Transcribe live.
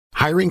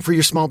Hiring for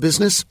your small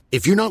business?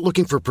 If you're not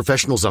looking for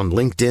professionals on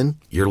LinkedIn,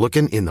 you're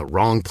looking in the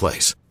wrong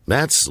place.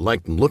 That's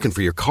like looking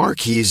for your car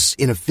keys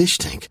in a fish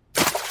tank.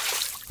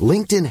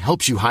 LinkedIn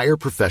helps you hire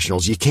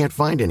professionals you can't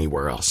find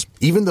anywhere else,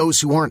 even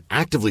those who aren't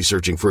actively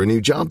searching for a new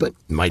job but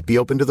might be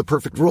open to the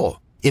perfect role.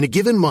 In a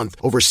given month,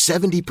 over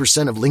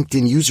 70% of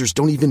LinkedIn users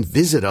don't even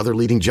visit other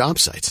leading job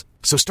sites.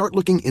 So start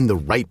looking in the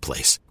right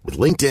place. With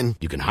LinkedIn,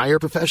 you can hire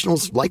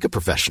professionals like a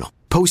professional.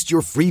 Post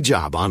your free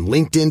job on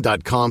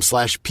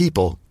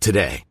linkedin.com/people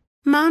today.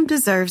 Mom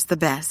deserves the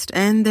best,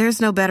 and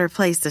there's no better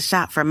place to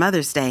shop for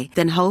Mother's Day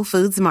than Whole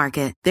Foods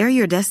Market. They're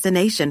your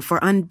destination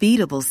for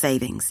unbeatable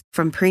savings,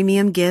 from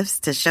premium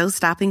gifts to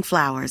show-stopping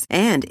flowers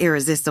and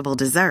irresistible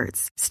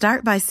desserts.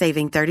 Start by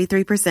saving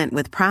 33%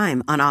 with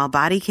Prime on all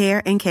body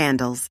care and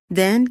candles.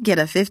 Then get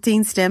a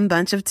 15-stem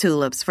bunch of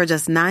tulips for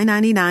just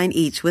 $9.99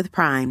 each with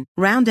Prime.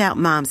 Round out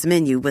Mom's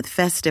menu with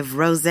festive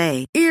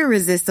rosé,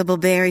 irresistible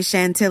berry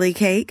chantilly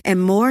cake,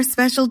 and more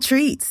special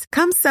treats.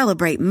 Come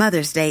celebrate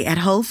Mother's Day at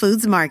Whole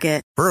Foods Market.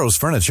 Burrow's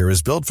furniture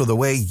is built for the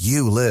way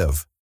you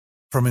live.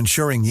 From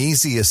ensuring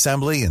easy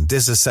assembly and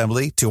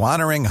disassembly to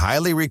honoring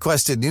highly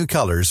requested new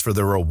colors for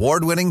their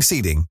award-winning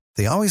seating,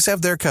 they always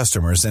have their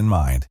customers in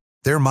mind.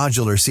 Their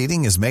modular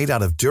seating is made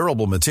out of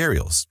durable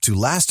materials to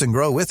last and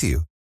grow with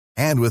you.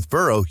 And with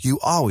Burrow, you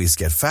always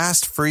get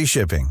fast, free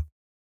shipping.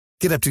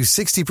 Get up to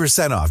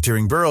 60% off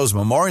during Burrow's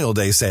Memorial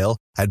Day sale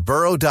at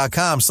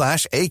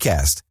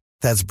burrow.com/ACAST.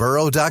 That's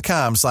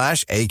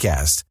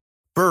burrow.com/ACAST.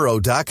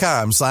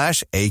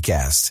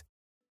 burrow.com/ACAST.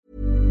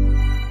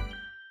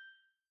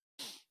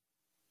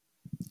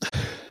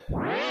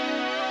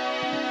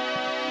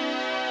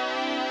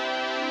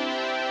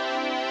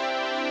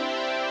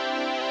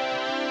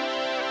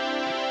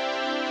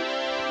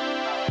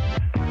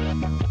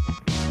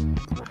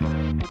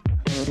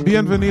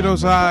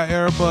 Bienvenidos a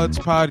Airbuds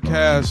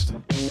Podcast.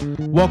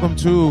 Welcome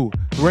to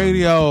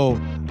Radio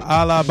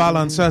a la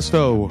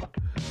Baloncesto.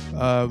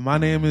 My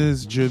name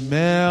is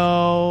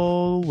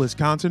Jamel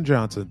Wisconsin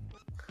Johnson.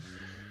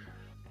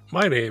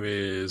 My name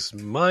is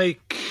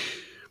Mike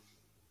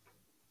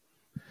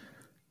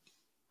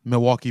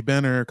Milwaukee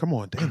Benner. Come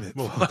on, damn it.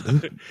 Fuck,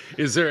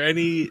 Is there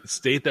any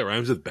state that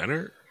rhymes with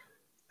Benner?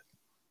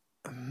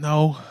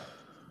 No.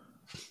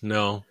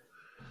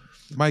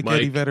 Mike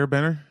Eddie Vedder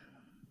Benner.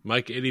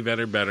 Mike Eddie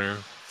Vedder Benner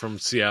from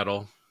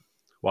Seattle,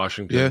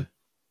 Washington.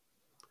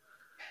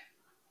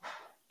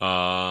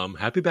 Yeah.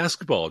 Happy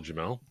basketball,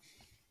 Jamel.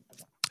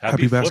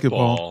 Happy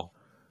basketball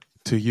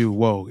to you.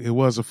 Whoa, it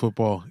was a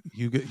football.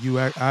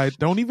 I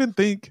don't even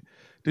think.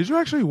 Did you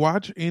actually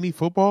watch any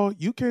football?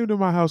 You came to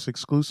my house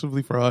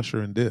exclusively for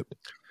Usher and dipped.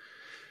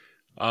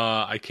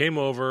 I came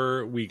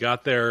over. We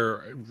got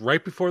there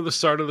right before the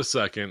start of the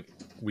second.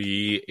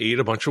 We ate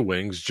a bunch of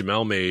wings.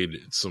 Jamel made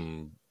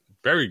some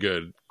very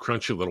good,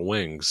 crunchy little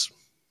wings.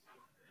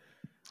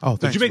 Oh,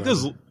 thanks,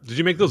 did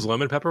you make those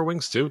lemon pepper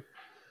wings too?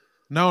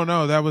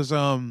 No, that was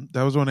one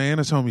of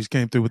Anna's homies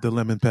came through with the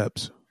lemon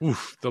peps.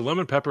 Oof, the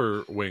lemon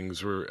pepper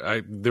wings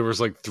there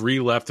was like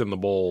 3 left in the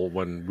bowl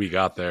when we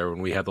got there,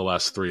 when we had the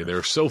last 3. They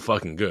were so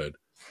fucking good.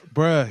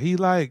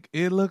 Bruh,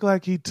 it looked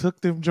like he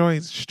took them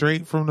joints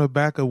straight from the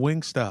back of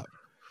Wingstop.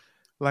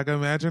 Like,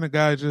 imagine a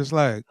guy just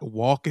like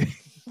walking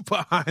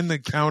behind the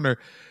counter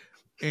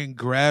and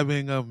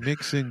grabbing a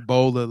mixing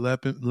bowl of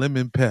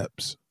lemon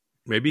peps.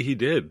 Maybe he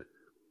did.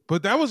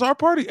 But that was our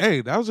party.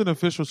 Hey, that was an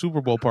official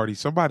Super Bowl party.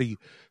 Somebody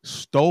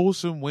stole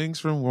some wings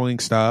from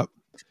Wingstop.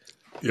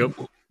 Yep.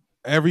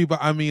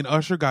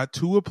 Usher got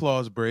 2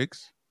 applause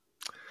breaks.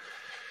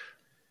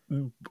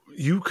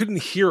 You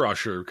couldn't hear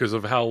Usher because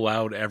of how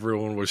loud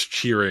everyone was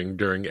cheering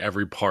during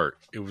every part.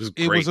 It was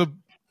great.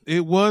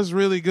 It was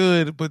really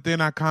good, but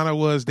then I kind of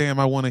was, damn,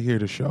 I want to hear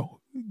the show.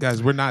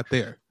 Guys, we're not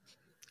there.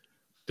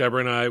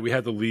 Deborah and I, we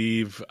had to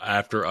leave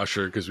after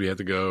Usher because we had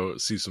to go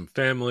see some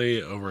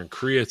family over in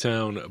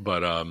Koreatown.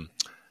 But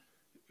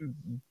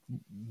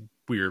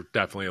we're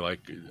definitely,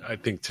 I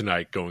think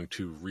tonight going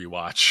to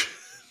rewatch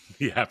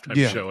the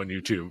halftime show on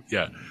YouTube.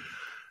 Yeah.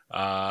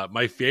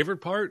 My favorite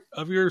part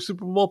of your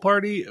Super Bowl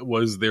party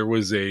was there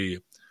was a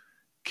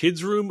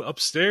kids' room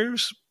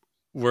upstairs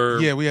where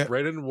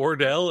Brennan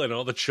Wardell and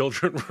all the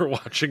children were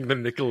watching the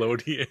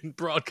Nickelodeon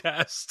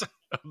broadcast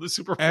of the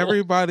Super Bowl.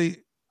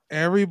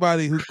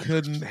 Everybody who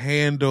couldn't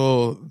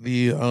handle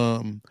the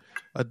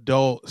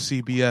adult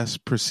CBS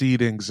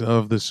proceedings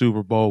of the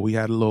Super Bowl, we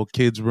had a little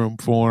kids room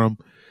for them.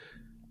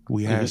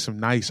 We had some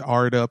nice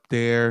art up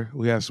there.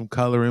 We had some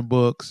coloring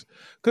books.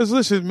 Because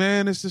listen,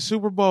 man, it's the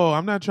Super Bowl.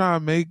 I'm not trying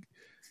to make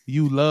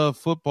you love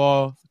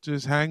football.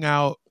 Just hang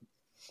out,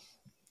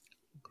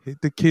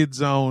 hit the kid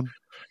zone.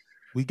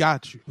 We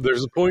got you.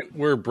 There's a point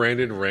where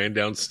Brandon ran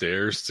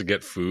downstairs to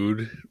get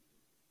food,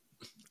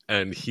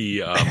 and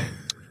he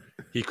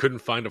couldn't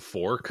find a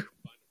fork.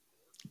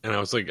 And I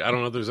was like, I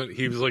don't know.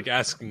 He was like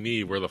asking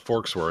me where the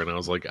forks were. And I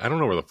was like, I don't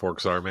know where the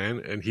forks are, man.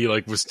 And he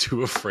was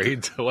too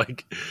afraid to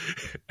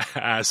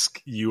ask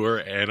you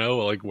or Anna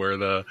where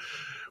the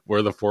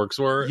forks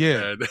were.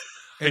 Yeah.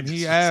 And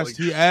he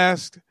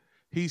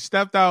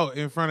stepped out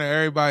in front of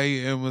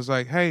everybody and was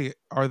like, hey,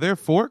 are there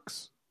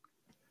forks?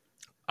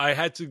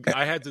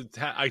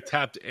 I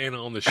tapped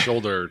Anna on the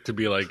shoulder to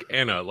be like,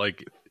 Anna,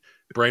 like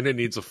Brandon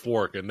needs a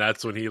fork, and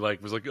that's when he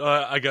like was like,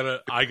 I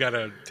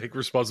gotta take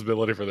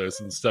responsibility for this,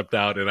 and stepped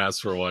out and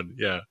asked for one.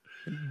 Yeah.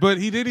 But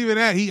he didn't even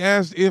ask. He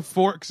asked if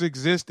forks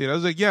existed. I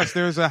was like, yes,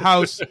 there's a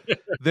house.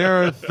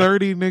 There are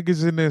 30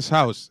 niggas in this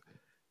house.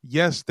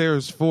 Yes,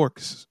 there's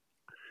forks.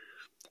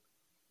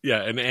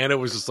 Yeah, and Anna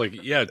was just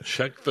like, yeah,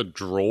 check the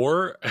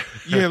drawer.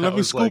 Yeah, let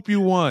me scoop you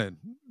one.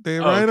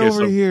 They're right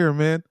over here,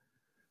 man.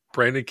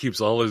 Brandon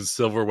keeps all his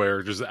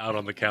silverware just out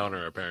on the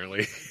counter,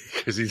 apparently,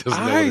 because he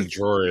doesn't know what a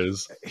drawer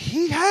is.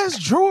 He has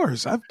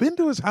drawers. I've been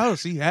to his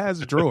house. He has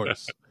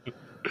drawers.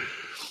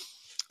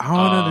 I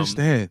don't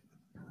understand.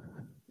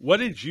 What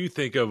did you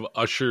think of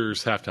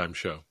Usher's halftime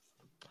show?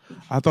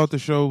 I thought the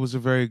show was a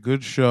very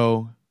good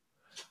show.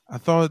 I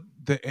thought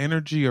the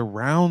energy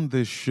around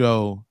this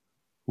show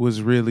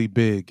was really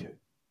big.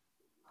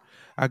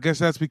 I guess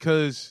that's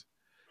because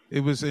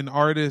it was an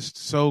artist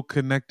so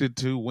connected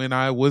to when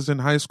I was in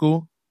high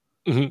school.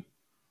 Mm-hmm.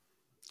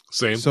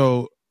 Same.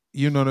 So,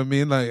 you know what I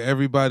mean? Like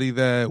everybody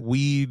that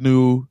we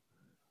knew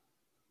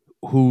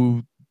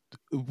who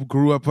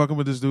grew up fucking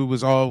with this dude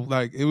was all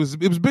like, it was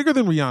bigger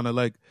than Rihanna.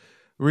 Like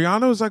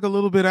Rihanna was like a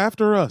little bit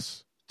after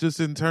us, just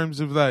in terms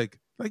of like,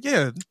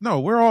 yeah, no,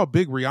 we're all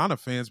big Rihanna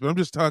fans, but I'm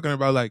just talking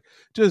about like,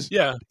 just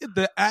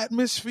the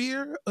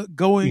atmosphere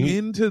going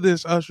into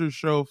this Usher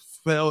show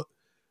felt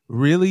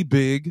really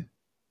big.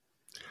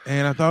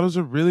 And I thought it was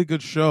a really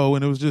good show,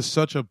 and it was just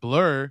such a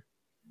blur.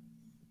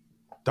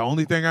 The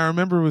only thing I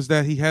remember was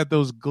that he had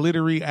those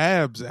glittery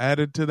abs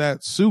added to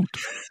that suit.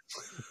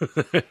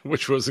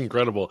 Which was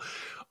incredible.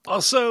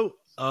 Also,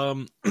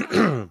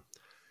 that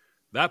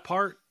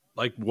part,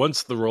 like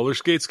once the roller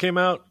skates came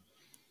out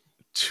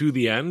to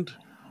the end,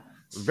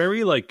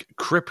 very like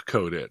Crip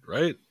coded,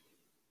 right?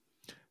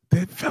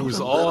 It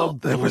was all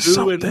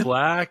blue and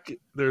black.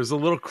 There's a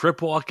little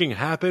Crip walking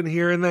happen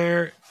here and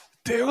there.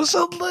 There was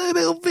a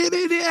little bit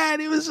of that.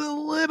 It was a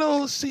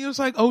little. See, it was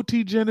like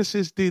OT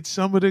Genesis did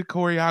some of the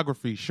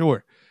choreography.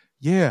 Sure.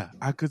 Yeah,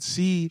 I could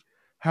see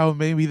how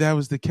maybe that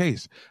was the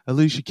case.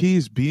 Alicia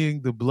Keys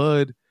being the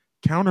blood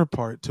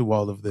counterpart to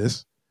all of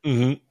this.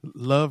 Mm-hmm.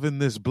 Love in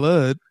this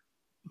blood.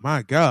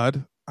 My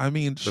God. I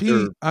mean,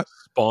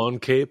 Spawn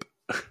cape.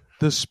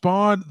 The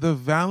Spawn, the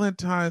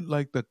Valentine,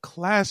 like the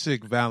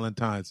classic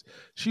Valentines.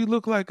 She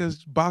looked like a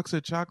box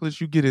of chocolates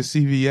you get at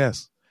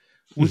CVS.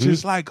 Which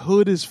is like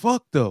hood as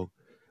fuck, though.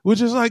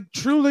 Which is like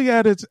truly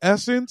at its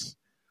essence,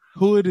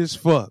 hood as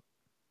fuck.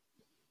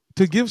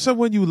 To give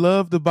someone you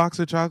love the box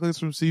of chocolates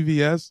from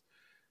CVS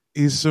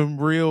is some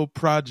real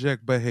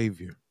project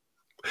behavior.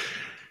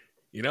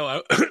 You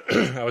know,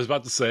 I was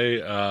about to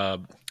say,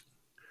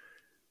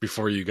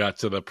 before you got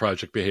to the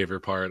project behavior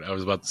part, I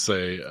was about to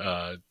say,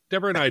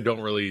 Deborah and I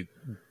don't really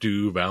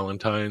do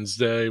Valentine's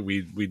Day.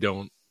 We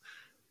don't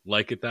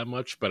like it that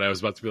much, but I was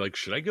about to be like,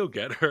 should I go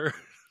get her?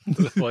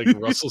 Like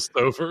Russell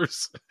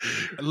Stover's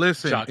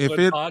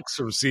chocolate box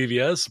from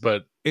CVS,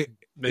 but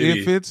maybe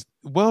if it's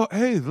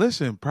hey,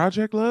 listen,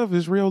 Project Love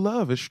is real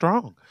love. It's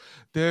strong.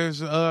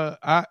 There's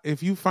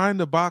if you find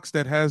a box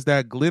that has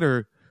that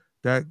glitter,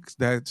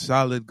 that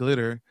solid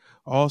glitter,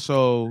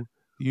 also,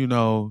 you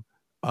know,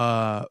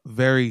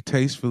 very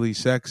tastefully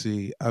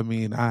sexy. I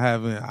mean, I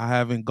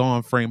haven't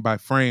gone frame by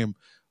frame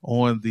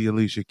on the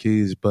Alicia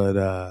Keys,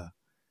 but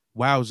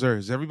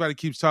wowzers! Everybody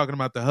keeps talking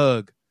about the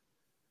hug.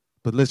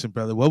 But listen,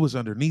 brother, what was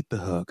underneath the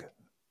hug?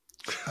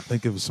 I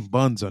think it was some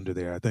buns under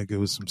there. I think it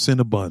was some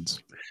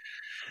Cinnabons.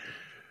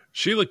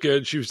 She looked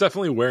good. She was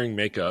definitely wearing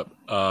makeup,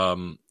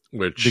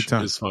 which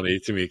is funny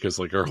to me because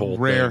like her whole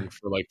thing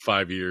for like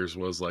 5 years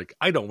was like,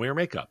 I don't wear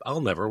makeup.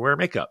 I'll never wear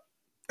makeup.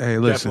 Hey,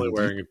 listen, definitely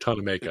wearing a ton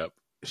of makeup.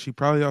 She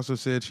probably also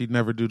said she'd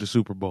never do the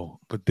Super Bowl,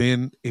 but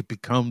then it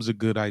becomes a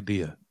good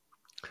idea.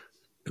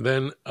 And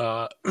then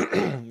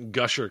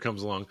Gusher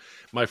comes along.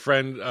 My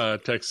friend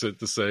texted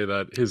to say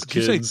that his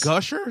kids... Did you say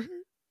Gusher?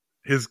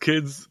 His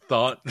kids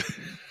thought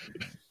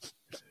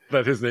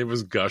that his name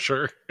was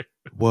Gusher.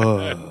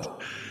 Whoa.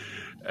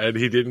 And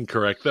he didn't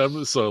correct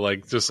them. So,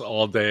 like, just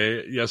all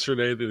day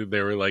yesterday,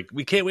 they were like,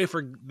 we can't wait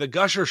for the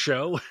Gusher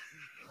show.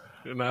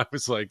 And I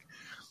was like,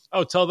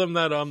 oh, tell them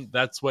that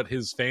that's what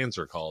his fans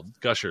are called,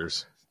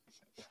 Gushers.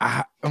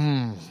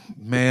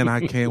 Man,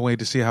 I can't wait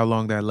to see how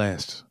long that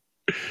lasts.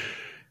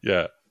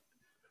 Yeah.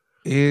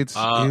 It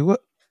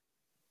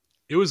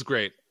was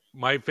great.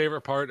 My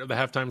favorite part of the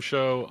halftime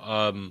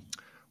show,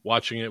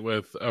 watching it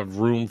with a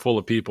room full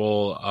of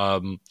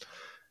people,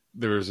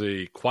 there was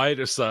a quiet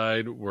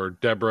aside where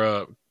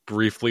Deborah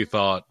briefly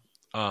thought,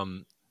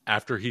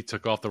 after he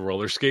took off the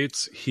roller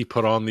skates, he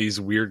put on these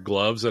weird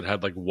gloves that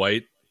had like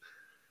white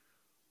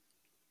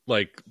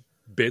like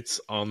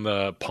bits on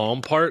the palm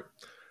part.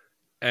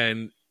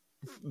 And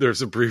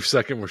there's a brief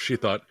second where she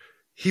thought,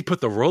 he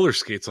put the roller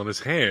skates on his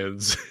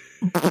hands.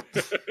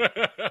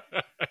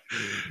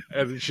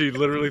 And she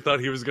literally thought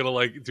he was going to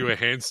like do a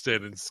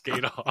handstand and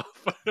skate off.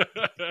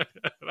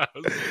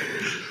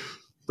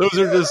 Those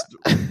are just,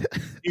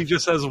 he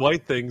just has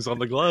white things on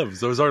the gloves.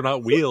 Those are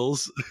not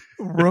wheels.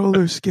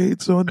 Roller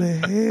skates on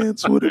the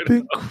hands would have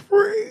been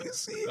crazy.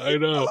 I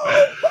know.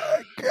 Oh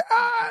my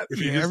God. If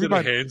he just did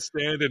a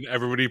handstand and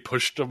everybody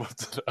pushed him off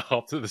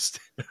to the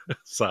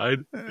side.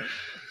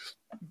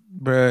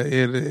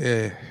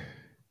 Bruh,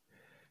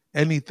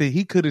 anything.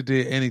 He could have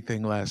did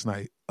anything last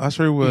night.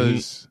 Usher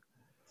was...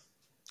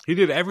 He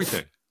did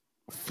everything.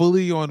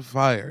 Fully on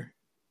fire.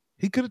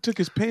 He could have took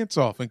his pants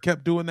off and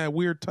kept doing that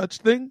weird touch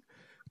thing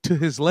to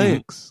his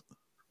legs.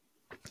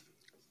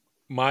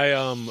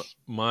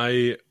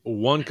 My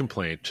one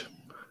complaint,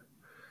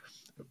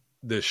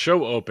 the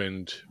show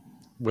opened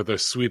with a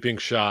sweeping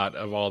shot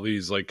of all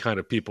these like kind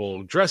of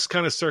people dressed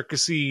kind of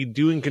circusy,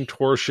 doing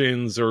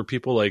contortions, or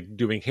people like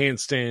doing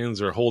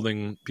handstands or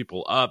holding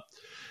people up.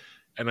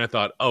 And I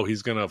thought, oh,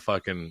 he's gonna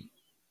fucking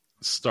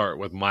start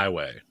with My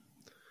Way.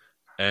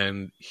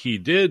 And he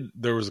did.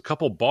 There was a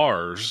couple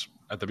bars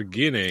at the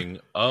beginning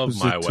of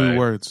My Way. 2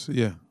 words,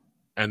 yeah.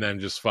 And then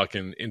just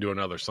fucking into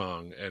another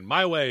song. And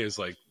My Way is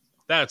like,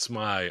 that's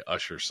my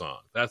Usher song.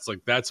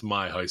 That's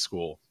my high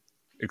school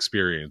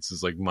experience,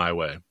 is like My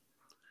Way.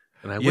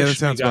 And I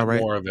wish we got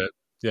more of it.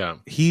 Yeah.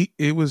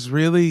 It was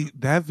really,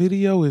 that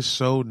video is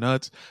so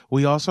nuts.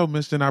 We also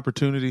missed an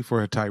opportunity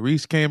for a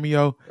Tyrese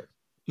cameo.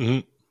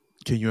 Mm-hmm.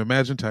 Can you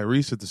imagine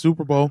Tyrese at the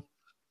Super Bowl?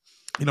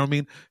 You know what I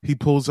mean? He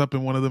pulls up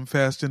in one of them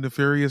Fast and the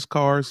Furious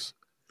cars.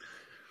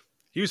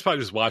 He was probably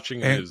just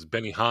watching his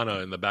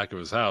Benihana in the back of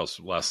his house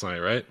last night,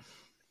 right?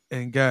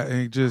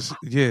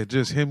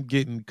 Just him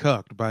getting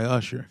cucked by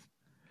Usher.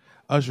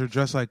 Usher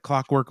dressed like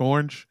Clockwork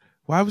Orange.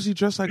 Why was he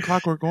dressed like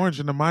Clockwork Orange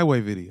in the My Way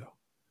video?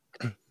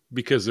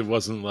 Because it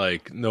wasn't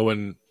like no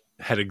one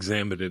had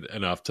examined it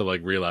enough to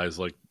like realize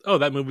like, oh,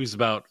 that movie's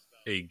about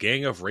a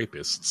gang of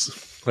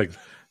rapists. Like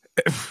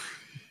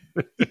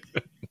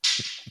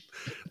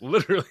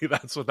literally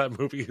that's what that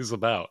movie is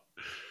about.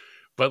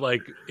 But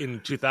like in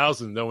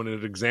 2000, no one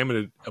had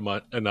examined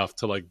it enough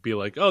to like be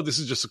like, oh, this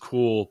is just a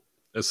cool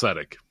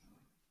aesthetic.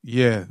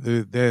 Yeah,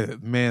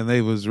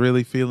 they was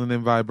really feeling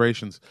them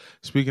vibrations.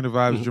 Speaking of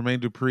vibes,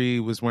 Jermaine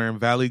Dupri was wearing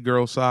Valley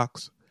Girl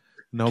socks.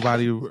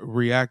 Nobody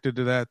reacted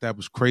to that. That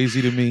was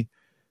crazy to me.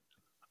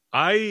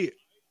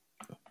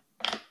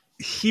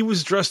 He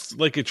was dressed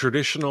like a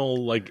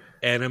traditional like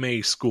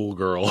anime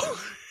schoolgirl.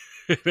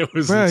 It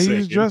was insane. He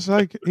was dressed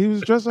like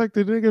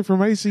the nigga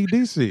from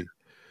AC/DC.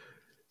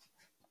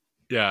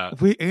 Yeah,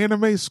 we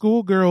anime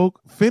schoolgirl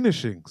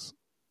finishings.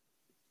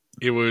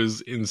 It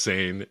was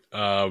insane.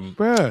 Them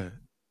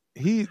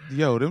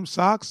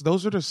socks.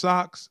 Those are the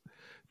socks.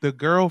 The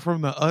girl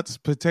from the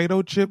Utz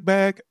potato chip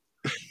bag.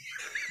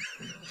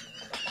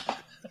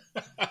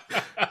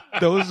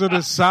 Those are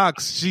the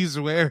socks she's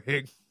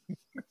wearing.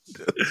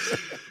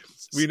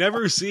 We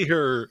never see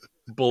her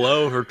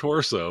below her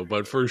torso,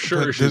 but for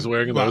sure she's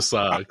wearing those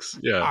socks.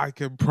 Yeah, I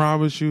can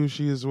promise you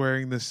she is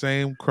wearing the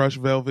same crushed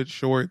velvet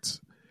shorts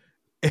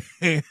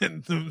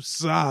and them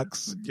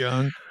socks,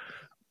 young.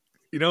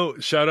 You know,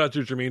 shout out to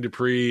Jermaine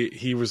Dupri.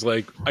 He was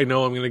like, I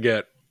know I'm going to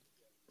get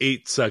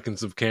 8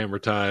 seconds of camera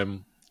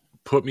time.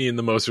 Put me in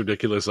the most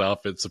ridiculous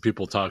outfit so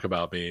people talk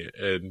about me.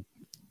 And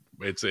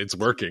it's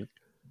working.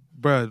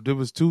 Bruh, there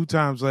was 2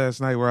 times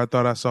last night where I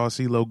thought I saw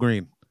CeeLo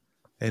Green.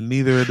 And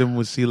neither of them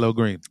was CeeLo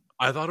Green.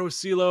 I thought it was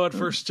CeeLo at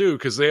first, too,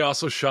 because they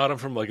also shot him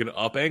from like an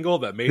up angle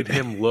that made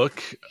him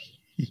look...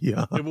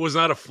 Yeah. It was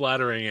not a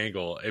flattering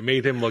angle. It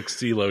made him look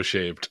CeeLo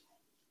shaped.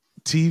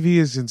 TV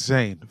is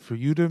insane. For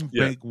you to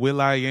make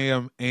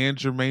will.i.am and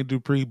Jermaine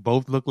Dupri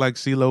both look like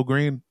CeeLo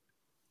Green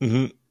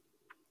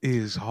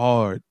is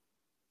hard.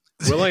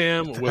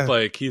 will.i.am with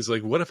like, he's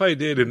like, what if I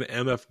did an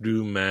MF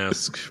Doom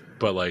mask,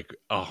 but like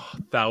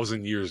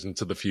 1,000 years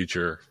into the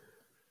future?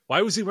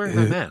 Why was he wearing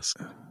that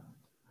mask?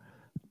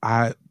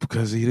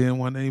 Because he didn't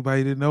want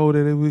anybody to know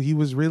that he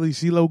was really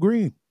CeeLo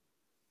Green.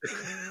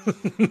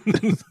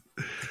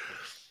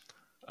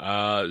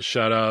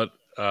 Shout out.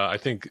 I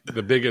think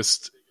the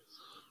biggest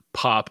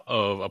pop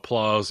of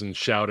applause and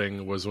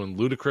shouting was when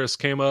Ludacris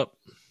came up,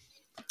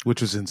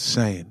 which was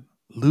insane.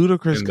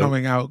 Ludacris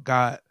coming out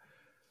got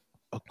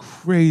a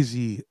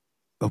crazy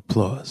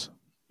applause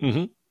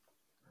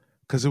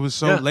because it was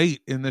so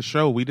late in the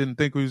show. We didn't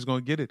think we was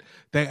going to get it.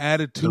 They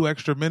added 2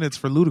 extra minutes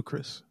for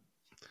Ludacris.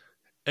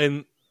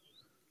 And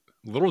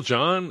Little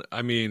John,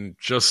 I mean,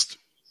 just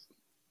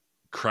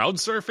crowd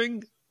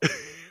surfing.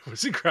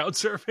 Was he crowd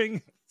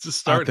surfing to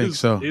start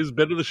his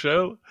bit of the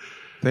show?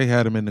 They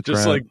had him in the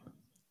crowd. Like,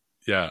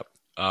 yeah.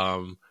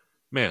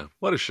 Man,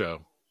 what a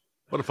show.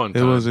 What a fun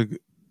time.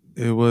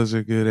 It was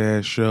a good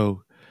ass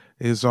show.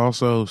 It's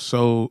also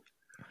so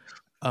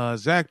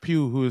Zach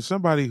Pugh, who is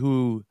somebody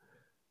who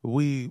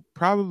we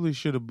probably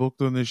should have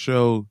booked on this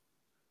show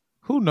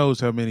who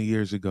knows how many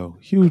years ago.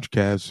 Huge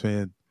Cavs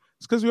fan.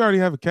 It's because we already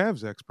have a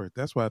Cavs expert.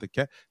 That's why the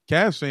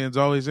Cavs fans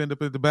always end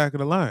up at the back of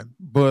the line.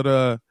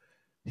 But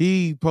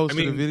he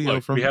posted a video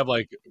from... We have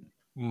like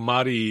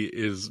Marty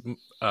is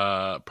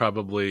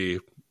probably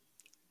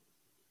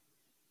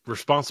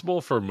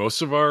responsible for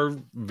most of our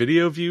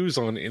video views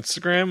on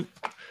Instagram.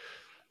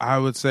 I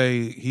would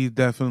say he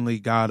definitely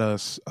got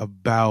us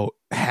about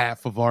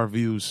half of our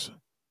views.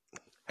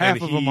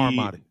 Half of them are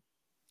Marty.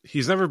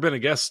 He's never been a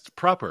guest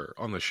proper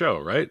on the show,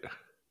 right?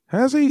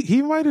 Has he?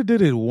 He might have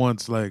did it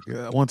once,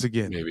 once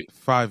again, Maybe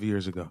 5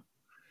 years ago.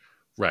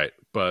 Right,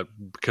 but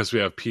because we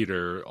have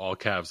Peter, all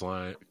Cavs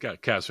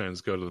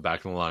fans go to the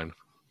back of the line.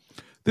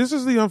 This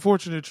is the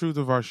unfortunate truth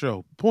of our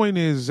show. Point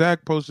is,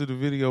 Zach posted a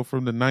video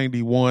from the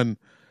 91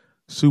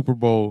 Super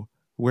Bowl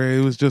where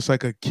it was just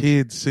like a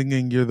kid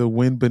singing "You're the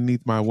Wind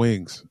Beneath My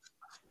Wings."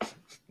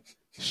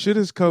 Shit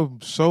has come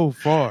so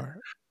far.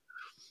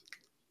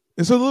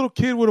 It's a little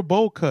kid with a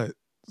bowl cut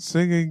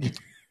singing.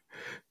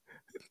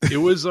 It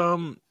was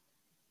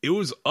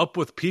Up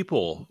With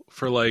People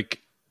for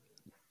like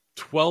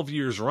 12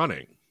 years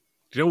running.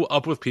 Do you know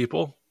Up With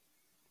People?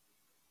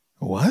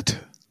 What?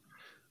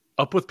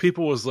 Up With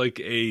People was like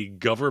a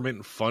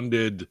government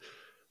funded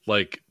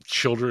like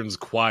children's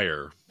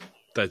choir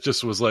that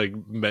just was like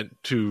meant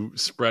to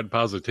spread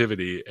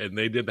positivity, and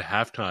they did the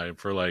halftime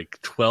for like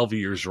 12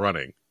 years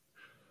running.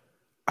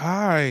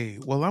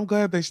 Well, I'm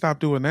glad they stopped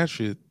doing that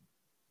shit.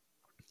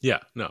 Yeah,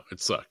 no, it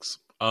sucks.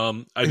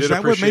 Is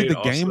that what made the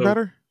game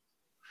better?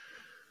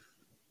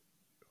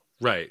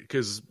 Right,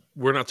 because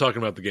we're not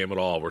talking about the game at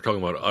all. We're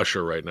talking about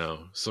Usher right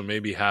now. So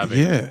maybe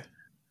having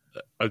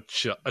a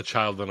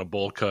child in a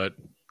bowl cut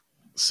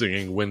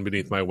singing "Wind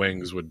Beneath My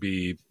Wings" would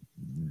be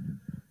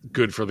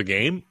good for the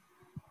game.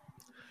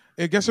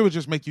 I guess it would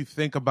just make you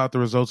think about the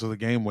results of the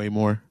game way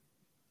more.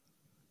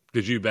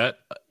 Did you bet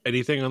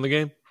anything on the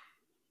game?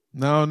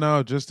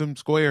 No, just them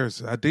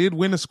squares. I did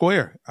win a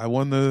square. I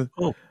won the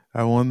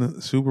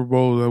Super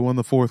Bowl. I won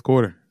the fourth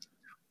quarter.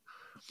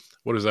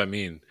 What does that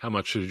mean? How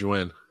much did you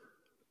win?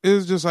 It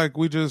was just like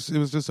it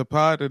was just a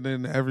pot, and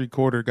then every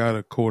quarter got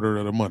a quarter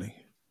of the money.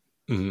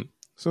 Mm-hmm.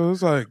 So it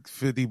was like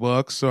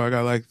 $50. So I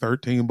got like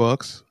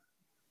 $13.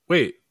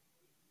 Wait,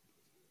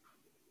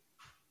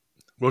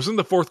 wasn't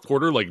the fourth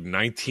quarter like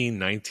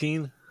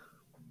 19-19?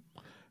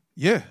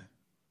 Yeah,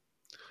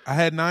 I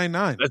had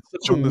 9-9. That's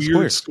such a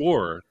weird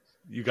score.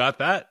 You got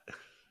that?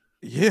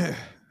 Yeah.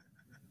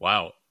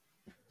 Wow.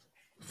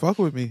 Fuck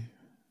with me.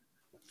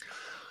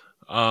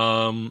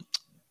 Do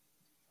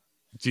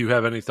you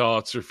have any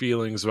thoughts or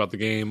feelings about the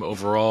game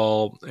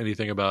overall?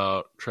 Anything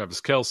about Travis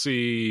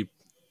Kelce,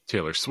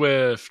 Taylor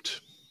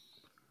Swift?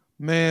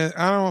 Man,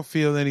 I don't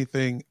feel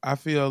anything. I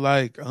feel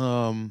like,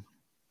 there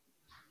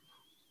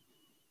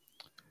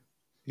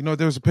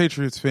was a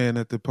Patriots fan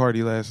at the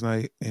party last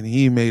night, and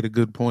he made a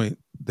good point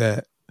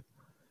that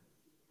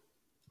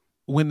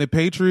when the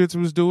Patriots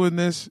was doing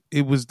this,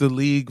 it was the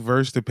league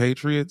versus the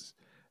Patriots.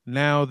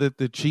 Now that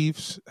the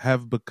Chiefs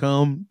have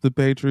become the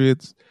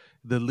Patriots,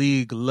 the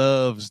league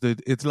loves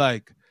that. It's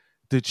like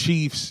the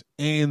Chiefs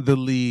and the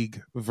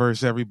league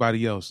versus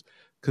everybody else.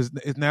 Because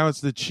now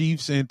it's the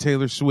Chiefs and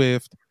Taylor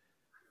Swift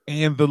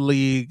and the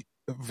league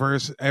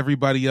versus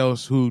everybody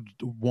else who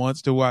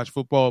wants to watch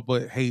football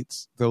but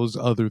hates those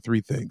other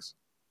three things.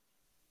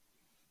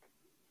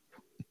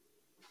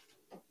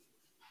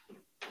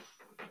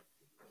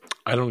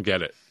 I don't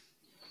get it.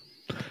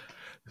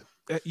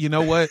 You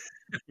know what?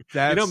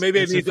 Maybe I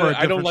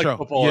don't like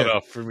football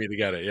enough for me to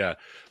get it. Yeah.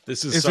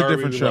 It's a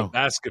different show.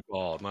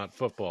 Basketball, not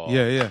football.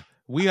 Yeah.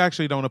 We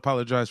actually don't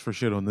apologize for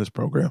shit on this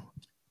program.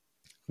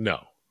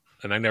 No.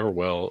 And I never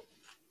will.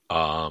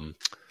 And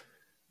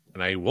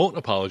I won't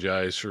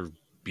apologize for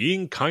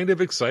being kind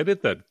of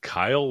excited that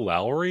Kyle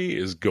Lowry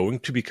is going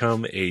to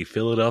become a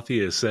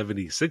Philadelphia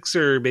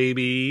 76er,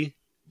 baby.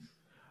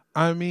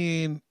 I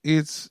mean,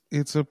 it's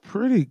a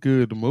pretty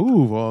good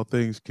move, all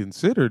things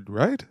considered,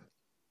 right?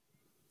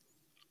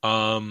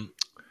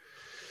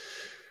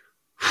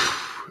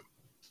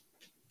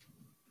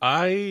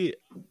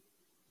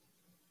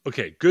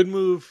 Good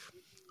move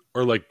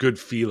or like good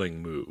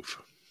feeling move?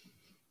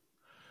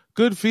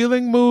 Good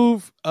feeling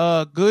move,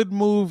 good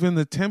move in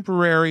the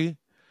temporary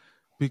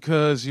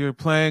because you're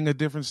playing a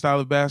different style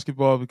of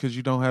basketball because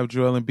you don't have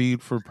Joel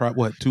Embiid for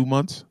 2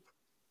 months?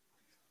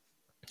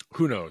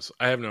 Who knows?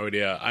 I have no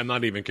idea. I'm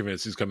not even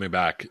convinced he's coming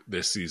back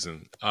this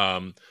season.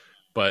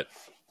 But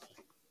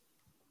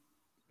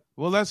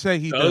well, let's say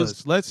he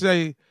does. Let's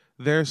say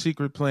their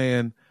secret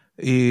plan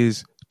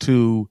is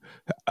to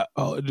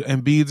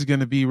Embiid's going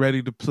to be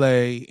ready to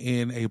play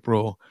in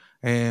April,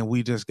 and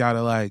we just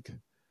gotta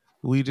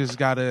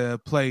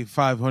play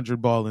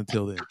 500 ball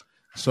until then.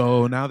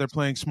 So now they're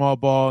playing small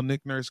ball.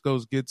 Nick Nurse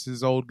gets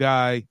his old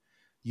guy.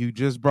 You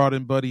just brought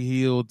in Buddy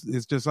Hield.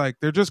 It's just like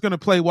they're just going to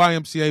play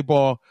YMCA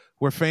ball.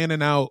 We're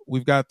fanning out.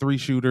 We've got 3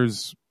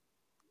 shooters.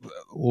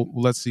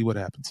 Let's see what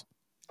happens.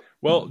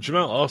 Well,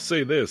 Jamal, I'll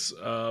say this.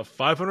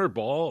 500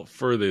 ball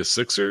for the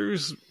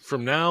Sixers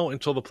from now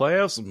until the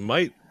playoffs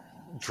might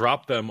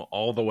drop them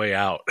all the way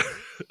out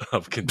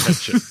of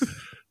contention.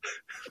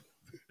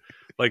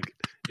 Like,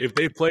 if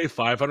they play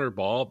 500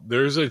 ball,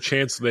 there's a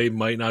chance they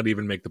might not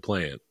even make the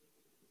play-in.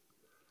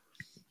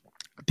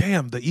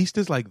 Damn, the East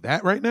is like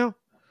that right now?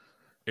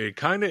 It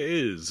kind of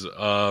is.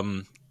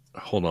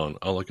 Hold on.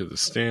 I'll look at the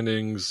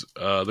standings.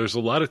 There's a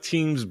lot of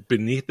teams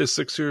beneath the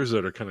Sixers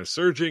that are kind of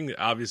surging.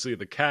 Obviously,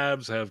 the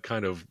Cavs have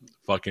kind of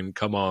fucking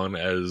come on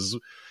as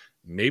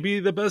maybe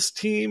the best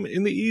team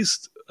in the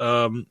East.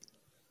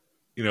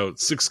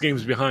 6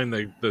 games behind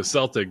the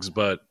Celtics,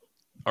 but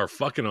are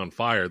fucking on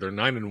fire. They're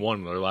 9-1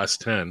 in their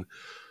last 10.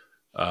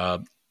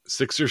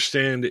 Sixers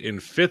stand in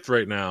 5th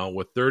right now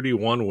with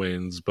 31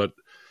 wins, but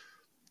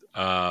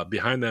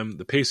behind them,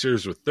 the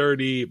Pacers with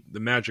 30, the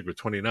Magic with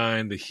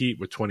 29, the Heat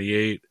with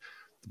 28,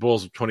 the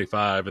Bulls with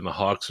 25, and the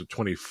Hawks with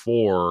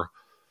 24.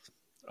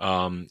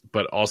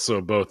 But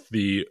also both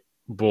the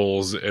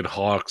Bulls and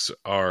Hawks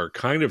are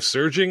kind of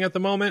surging at the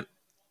moment.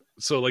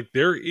 So, like,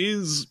 there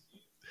is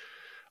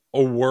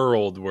a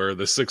world where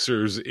the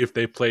Sixers, if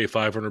they play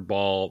 500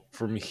 ball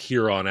from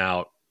here on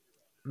out,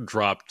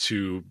 drop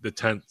to the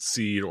 10th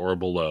seed or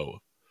below.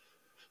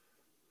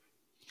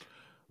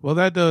 Well,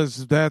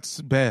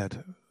 that's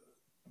bad.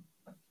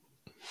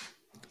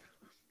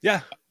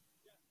 Yeah,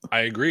 I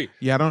agree.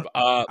 Yeah,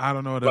 I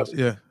don't know what else.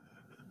 Yeah.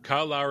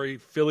 Kyle Lowry,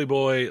 Philly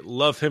boy,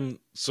 love him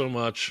so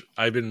much.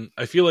 I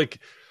feel like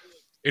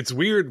it's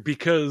weird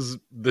because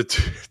the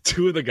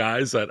two of the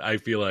guys that I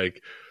feel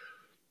like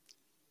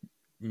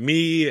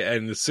me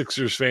and the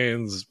Sixers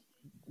fans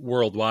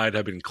worldwide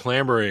have been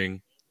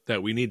clamoring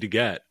that we need to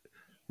get,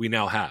 we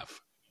now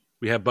have.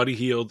 We have Buddy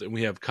Hield and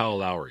we have Kyle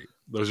Lowry.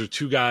 Those are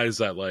two guys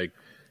that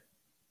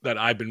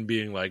I've been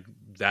being like,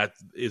 that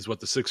is what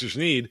the Sixers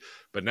need.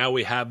 But now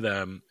we have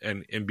them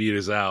and Embiid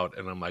is out.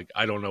 And I'm like,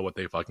 I don't know what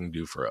they fucking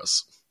do for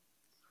us.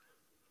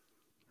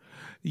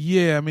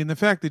 Yeah, I mean, the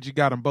fact that you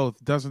got them both,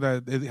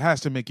 it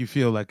has to make you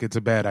feel like it's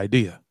a bad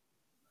idea.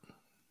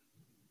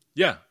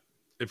 Yeah.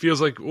 It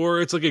feels like,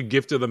 or it's like a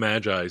gift of the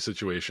Magi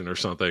situation or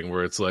something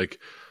where it's like,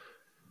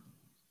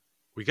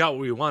 we got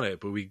what we wanted,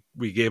 but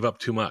we gave up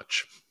too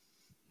much.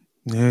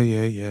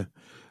 Yeah.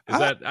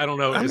 I don't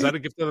know. Is that a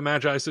gift of the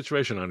Magi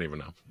situation? I don't even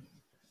know.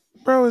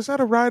 Bro, is that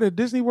a ride at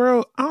Disney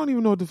World? I don't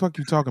even know what the fuck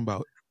you're talking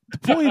about. The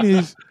point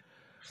is,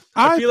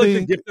 I feel like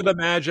the gift of the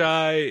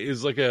Magi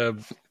is like a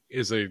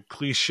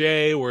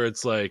cliche where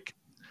it's like,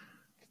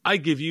 I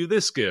give you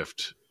this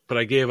gift, but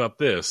I gave up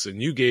this,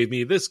 and you gave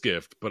me this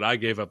gift, but I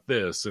gave up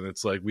this, and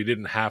it's like we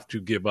didn't have to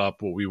give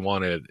up what we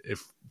wanted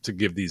to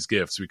give these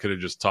gifts. We could have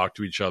just talked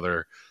to each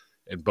other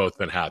and both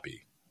been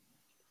happy.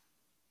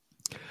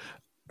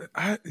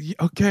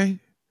 Okay.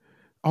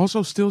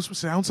 Also, still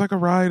sounds like a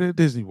ride at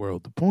Disney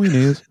World. The point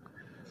is,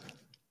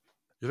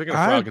 you're thinking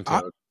of Frog and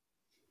Toad.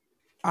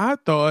 I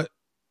thought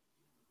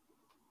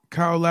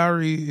Kyle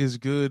Lowry is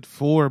good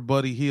for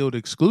Buddy Hield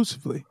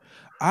exclusively.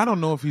 I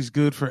don't know if he's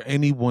good for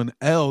anyone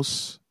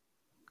else.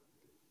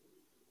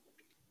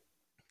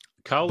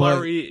 Kyle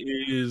Lowry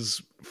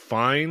is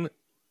fine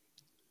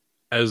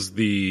as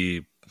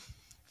the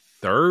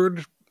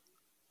third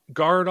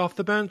guard off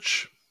the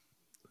bench.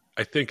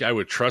 I think I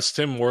would trust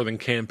him more than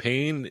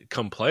Campaign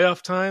come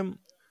playoff time.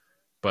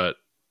 But,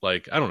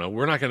 like, I don't know.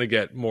 We're not going to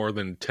get more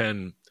than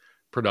 10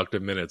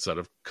 productive minutes out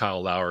of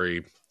Kyle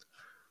Lowry.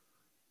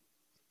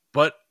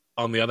 But,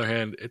 on the other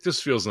hand, it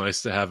just feels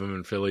nice to have him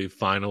in Philly,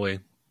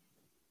 finally.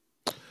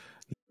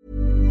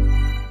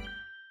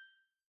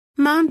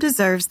 Mom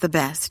deserves the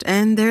best,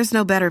 and there's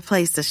no better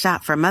place to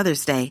shop for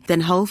Mother's Day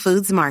than Whole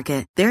Foods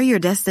Market. They're your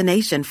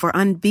destination for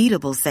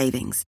unbeatable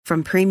savings,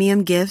 from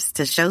premium gifts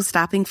to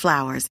show-stopping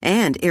flowers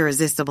and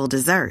irresistible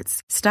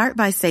desserts. Start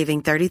by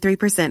saving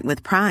 33%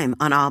 with Prime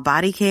on all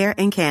body care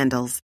and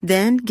candles.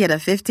 Then get a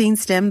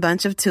 15-stem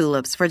bunch of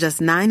tulips for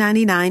just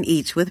 $9.99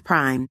 each with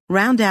Prime.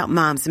 Round out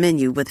Mom's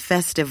menu with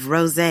festive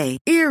rosé,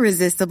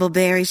 irresistible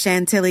berry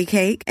chantilly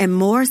cake, and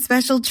more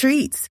special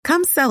treats.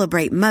 Come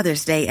celebrate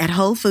Mother's Day at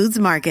Whole Foods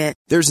Market.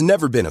 There's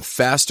never been a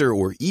faster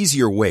or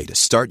easier way to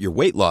start your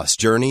weight loss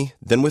journey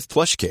than with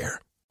PlushCare.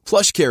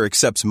 PlushCare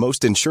accepts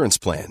most insurance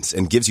plans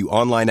and gives you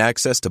online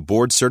access to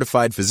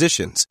board-certified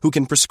physicians who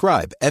can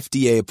prescribe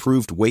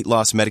FDA-approved weight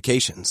loss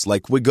medications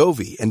like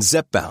Wegovy and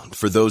Zepbound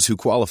for those who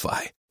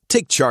qualify.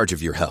 Take charge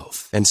of your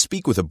health and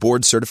speak with a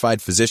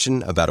board-certified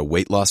physician about a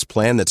weight loss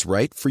plan that's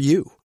right for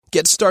you.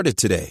 Get started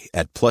today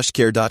at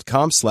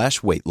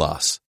plushcare.com/weight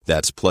loss.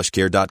 That's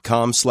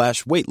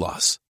plushcare.com/weight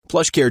loss.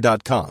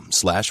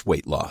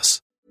 plushcare.com/weight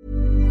loss.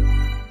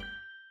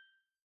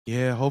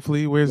 Yeah,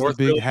 hopefully he wears the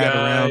big hat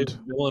around.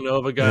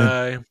 Villanova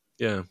guy.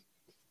 Yeah.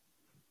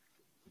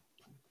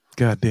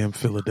 Goddamn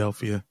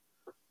Philadelphia.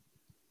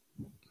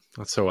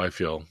 That's how I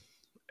feel.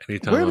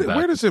 Anytime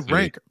where does it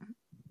rank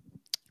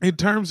in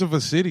terms of a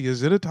city?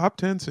 Is it a top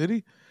 10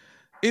 city?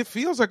 It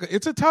feels like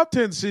it's a top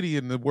 10 city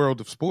in the world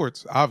of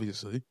sports,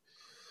 obviously.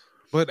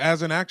 But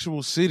as an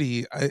actual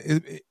city,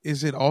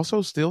 is it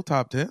also still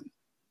top 10?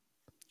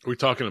 Are we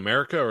talking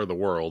America or the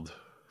world?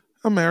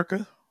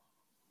 America.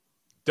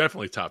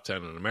 Definitely top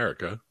 10 in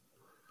America.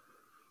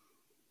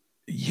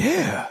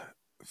 Yeah.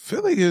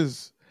 Philly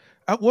is...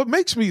 what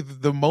makes me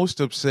the most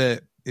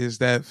upset is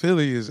that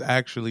Philly is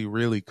actually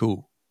really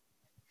cool.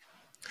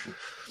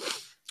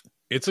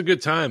 It's a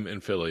good time in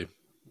Philly.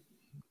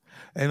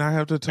 And I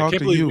have to talk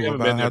to you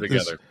about how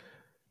this...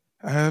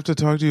 I have to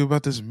talk to you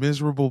about this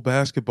miserable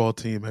basketball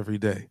team every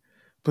day.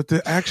 But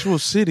the actual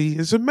city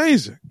is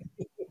amazing.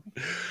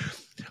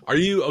 Are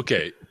you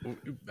okay?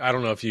 I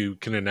don't know if you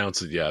can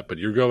announce it yet, but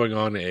you're going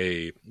on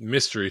a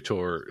mystery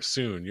tour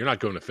soon. You're not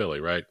going to Philly,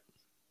 right?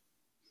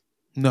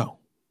 No.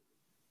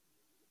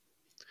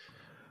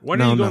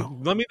 When are you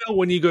going? Let me know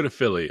when you go to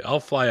Philly. I'll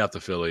fly out to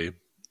Philly.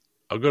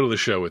 I'll go to the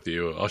show with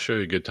you. I'll show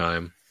you a good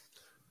time.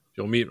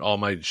 You'll meet all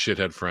my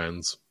shithead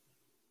friends.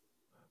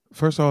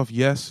 First off,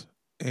 yes,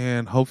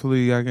 and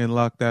hopefully I can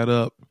lock that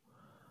up.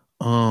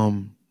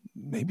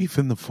 Maybe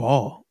from the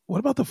fall. What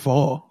about the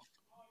fall?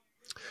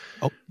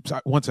 Oh,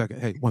 sorry. 1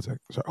 second. Hey, 1 second.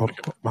 Sorry. Oh,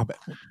 my bad.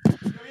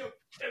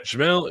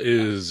 Jamel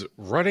is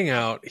running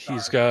out.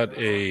 He's got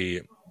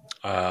a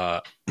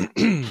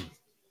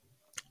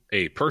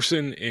a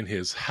person in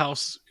his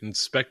house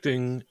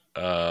inspecting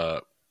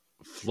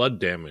flood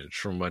damage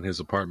from when his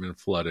apartment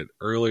flooded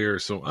earlier.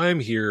 So I'm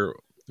here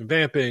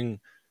vamping,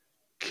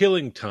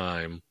 killing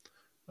time.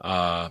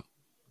 I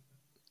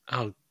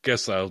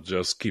guess I'll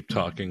just keep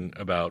talking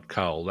about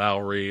Kyle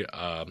Lowry.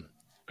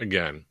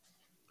 Again,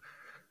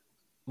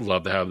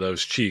 love to have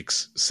those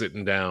cheeks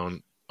sitting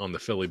down on the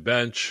Philly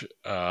bench.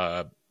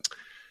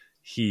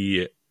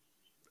 He,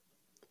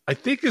 I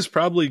think, is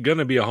probably going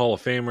to be a Hall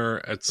of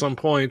Famer at some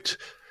point.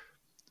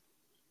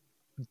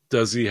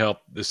 Does he help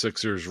the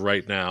Sixers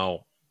right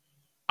now?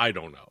 I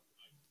don't know.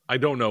 I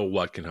don't know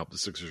what can help the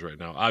Sixers right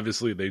now.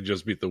 Obviously, they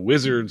just beat the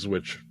Wizards,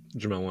 which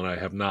Jamel and I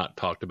have not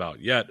talked about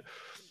yet.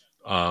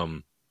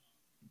 But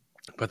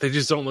they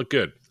just don't look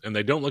good. And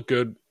they don't look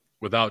good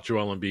without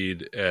Joel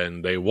Embiid,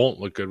 and they won't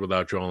look good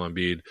without Joel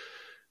Embiid,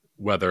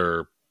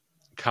 whether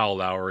Kyle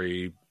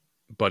Lowry,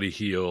 Buddy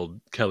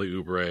Hield, Kelly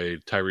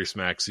Oubre, Tyrese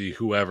Maxey,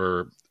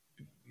 whoever,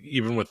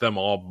 even with them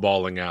all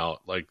balling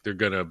out, like they're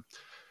going to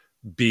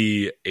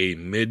be a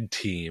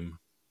mid-team.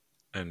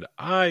 And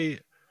I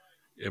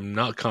am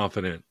not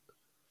confident.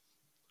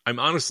 I'm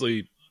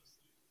honestly,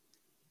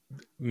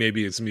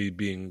 maybe it's me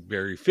being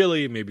very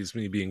Philly, maybe it's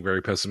me being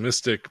very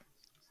pessimistic.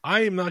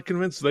 I am not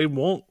convinced they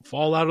won't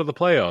fall out of the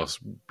playoffs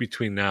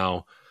between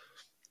now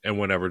and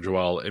whenever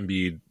Joel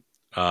Embiid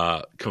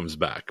comes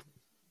back.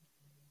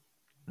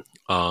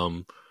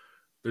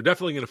 They're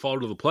definitely going to fall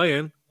to the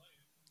play-in.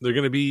 They're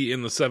going to be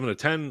in the 7 to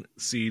 10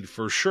 seed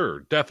for sure,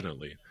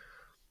 definitely.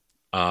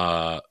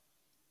 If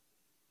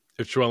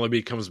Joel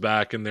Embiid comes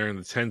back and they're in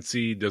the 10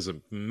 seed,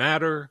 doesn't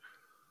matter.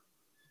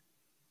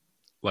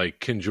 Like,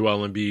 can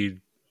Joel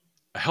Embiid,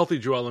 a healthy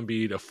Joel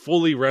Embiid, a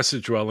fully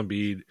rested Joel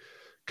Embiid,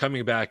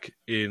 coming back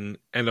in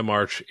end of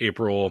March,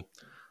 April,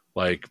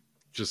 like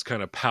just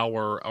kind of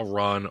power a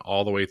run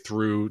all the way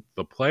through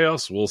the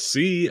playoffs? We'll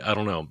see. I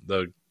don't know.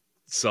 The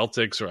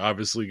Celtics are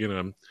obviously going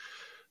to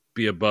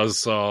be a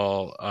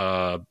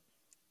buzzsaw.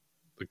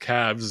 The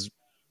Cavs,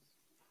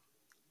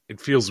 it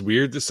feels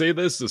weird to say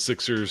this. The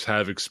Sixers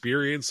have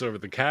experience over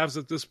the Cavs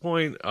at this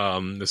point.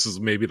 This is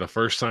maybe the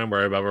first time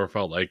where I've ever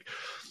felt like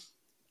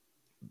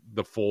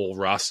the full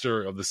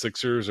roster of the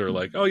Sixers are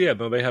like, oh yeah,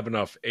 no, they have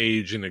enough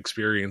age and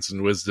experience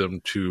and wisdom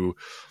to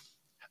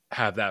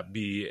have that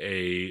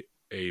be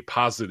a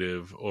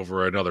positive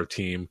over another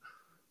team.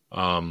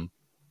 But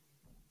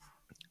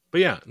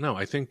yeah, no,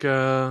 I think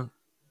Kyle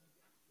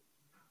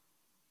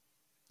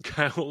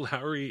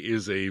Lowry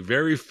is a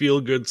very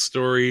feel-good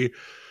story.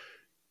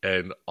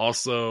 And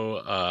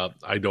also,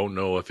 I don't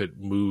know if it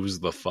moves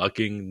the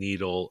fucking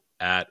needle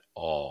at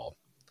all.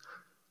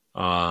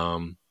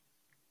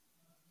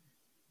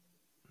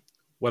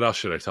 What else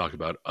should I talk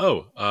about?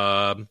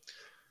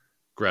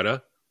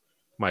 Greta,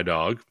 my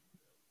dog.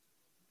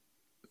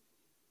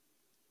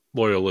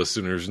 Loyal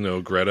listeners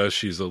know Greta.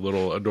 She's a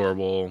little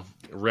adorable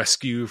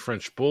rescue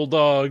French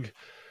bulldog.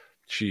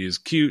 She is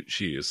cute.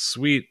 She is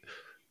sweet.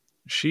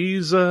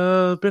 She's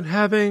been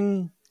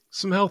having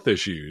some health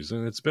issues,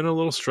 and it's been a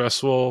little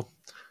stressful.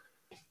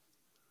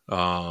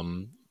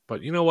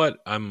 But you know what?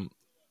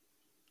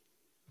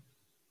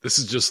 This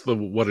is just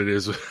what it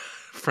is with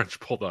French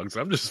bulldogs.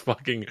 I'm just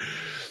fucking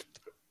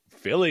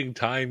filling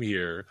time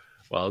here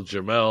while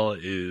Jamel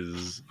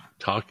is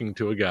talking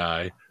to a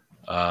guy.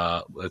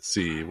 Let's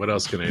see. What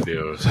else can I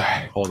do?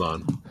 Sorry. Hold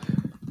on.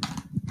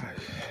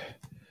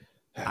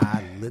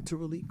 I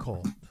literally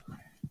called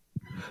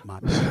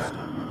my pastor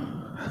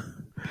and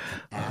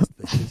asked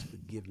for his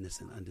forgiveness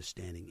and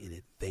understanding in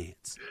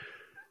advance.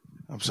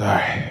 I'm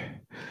sorry.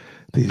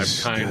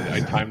 I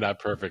timed that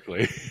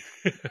perfectly.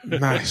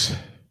 Nice.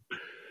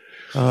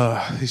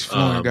 These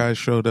foreign guys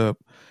showed up.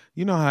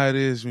 You know how it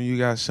is when you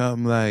got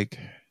something like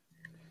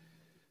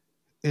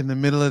in the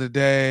middle of the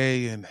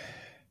day and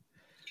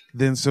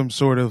then some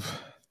sort of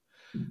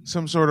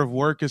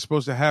work is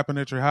supposed to happen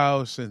at your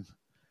house, and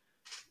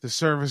the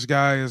service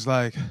guy is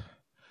like,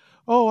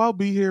 oh, I'll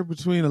be here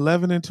between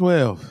 11 and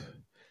 12.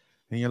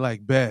 And you're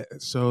like,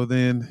 bet. So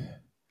then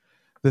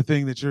the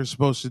thing that you're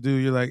supposed to do,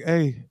 you're like,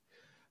 hey,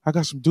 I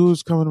got some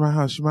dudes coming to my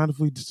house. You mind if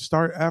we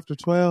start after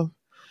 12?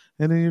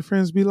 And then your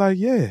friends be like,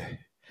 yeah.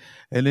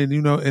 And then,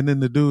 and then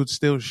the dudes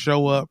still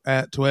show up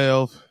at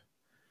 12,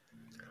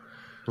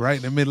 right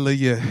in the middle of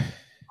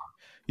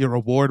your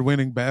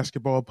award-winning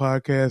basketball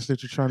podcast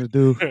that you're trying to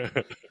do.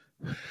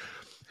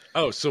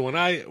 Oh, so when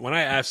I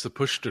asked to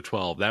push to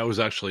 12, that was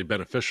actually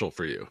beneficial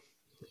for you,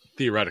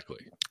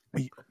 theoretically.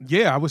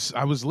 Yeah, I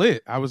was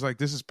lit. I was like,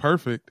 this is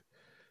perfect.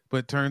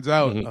 But turns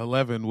out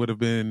 11 would have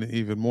been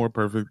even more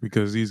perfect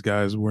because these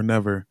guys were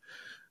never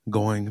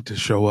going to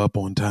show up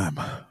on time.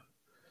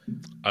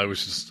 I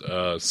was just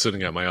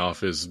sitting at my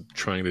office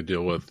trying to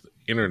deal with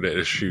internet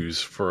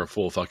issues for a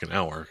full fucking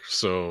hour.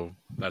 So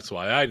that's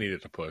why I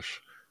needed to push.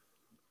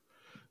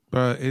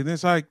 But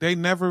it's like they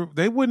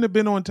wouldn't have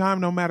been on time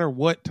no matter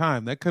what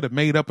time. They could have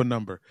made up a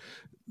number.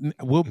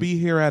 We'll be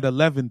here at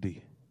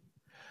 11:00.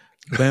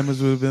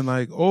 Bama's would have been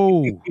like,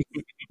 oh,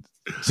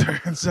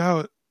 turns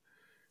out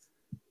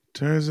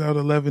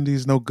 11:00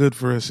 is no good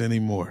for us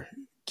anymore.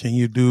 Can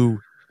you do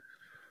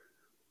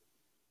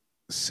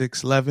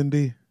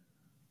 6:11?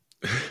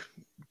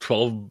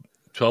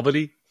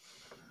 12:80?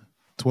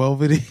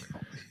 12:80?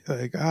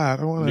 Like, I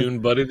don't want to. Noon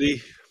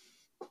buttity?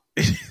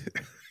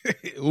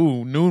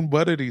 Ooh, noon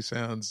buttity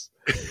sounds.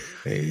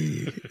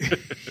 Hey.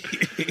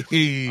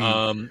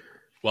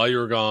 While you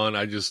were gone,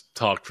 I just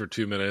talked for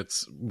 2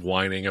 minutes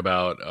whining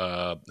about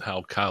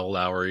how Kyle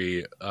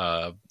Lowry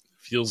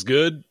feels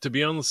good to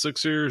be on the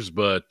Sixers,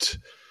 but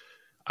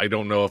I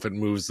don't know if it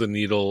moves the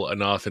needle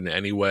enough in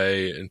any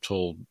way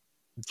until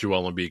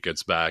Joel Embiid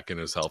gets back and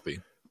is healthy.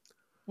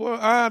 Well,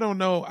 I don't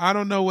know. I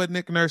don't know what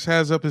Nick Nurse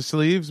has up his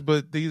sleeves,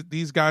 but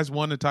these guys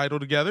won a title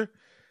together.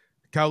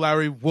 Kyle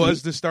Lowry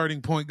was the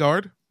starting point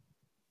guard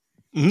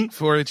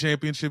for a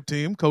championship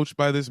team coached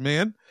by this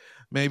man.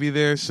 Maybe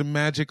there's some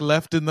magic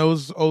left in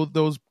those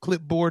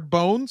clipboard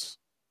bones.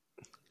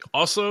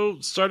 Also,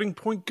 starting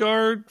point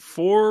guard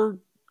for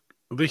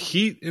the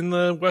Heat in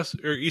the West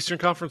or Eastern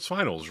Conference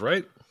Finals,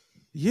 right?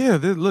 Yeah,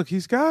 look,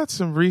 he's got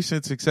some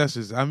recent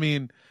successes. I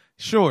mean,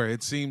 sure,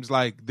 it seems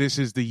like this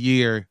is the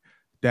year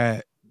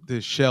that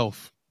the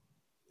shelf,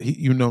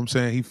 you know what I'm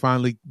saying, he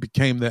finally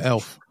became the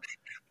elf.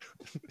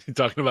 You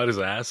talking about his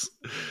ass?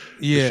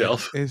 Yeah, the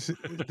shelf? It's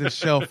the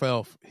shelf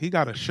elf. He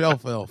got a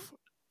shelf elf.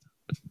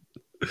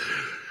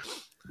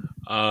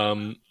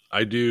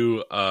 I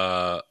do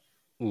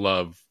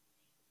love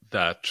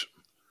that.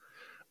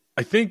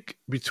 I think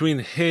between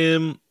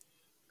him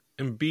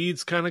and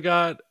Embiid's kind of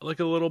got like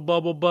a little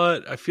bubble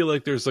butt. I feel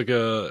like there's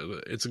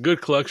it's a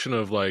good collection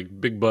of like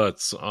big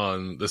butts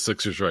on the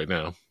Sixers right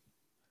now.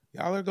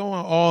 Y'all are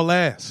going all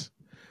ass.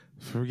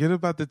 Forget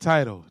about the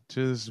title.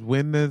 Just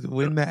win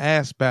the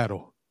ass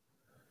battle.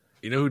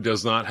 You know who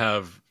does not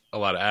have a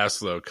lot of ass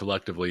though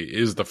collectively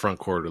is the front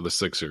court of the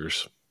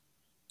Sixers.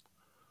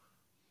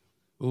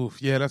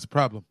 Oof, yeah, that's a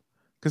problem.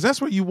 Because that's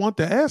what you want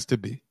the ass to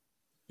be.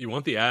 You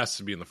want the ass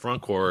to be in the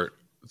front court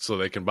so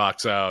they can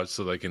box out,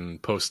 so they can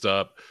post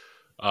up.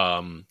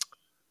 Yeah.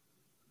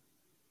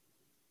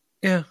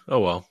 Oh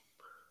well.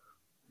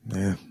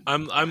 Yeah.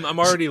 I'm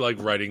already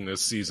like writing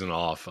this season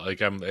off. Like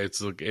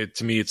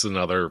to me it's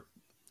another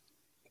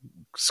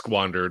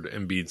squandered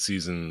Embiid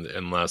season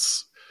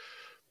unless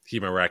he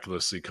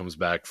miraculously comes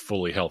back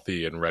fully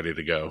healthy and ready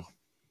to go.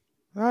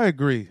 I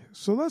agree.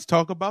 So let's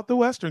talk about the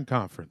Western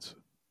Conference.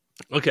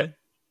 Okay.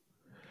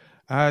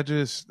 I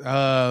just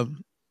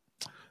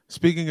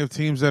speaking of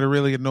teams that are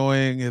really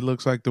annoying, it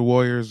looks like the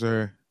Warriors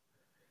are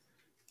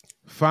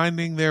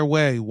finding their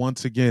way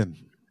once again.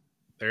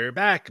 They're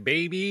back,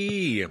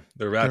 baby.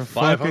 They're at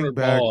 500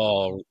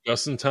 ball.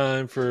 Just in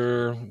time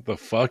for the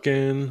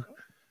fucking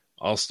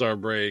All-Star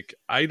break.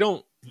 I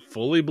don't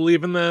fully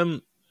believe in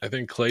them. I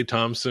think Klay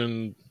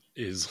Thompson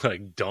is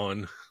like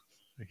done.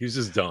 He's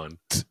just done.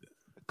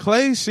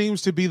 Klay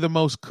seems to be the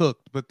most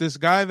cooked, but this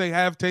guy they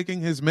have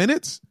taking his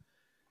minutes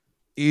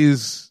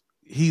he's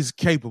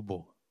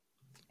capable.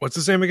 What's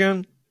his name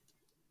again?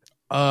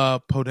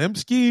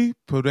 Podolski,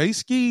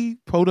 Polish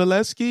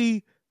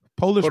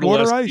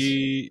water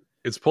ice.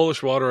 It's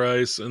Polish water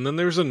ice, and then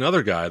there's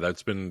another guy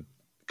that's been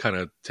kind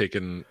of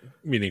taking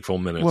meaningful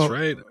minutes,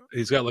 right?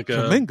 He's got like a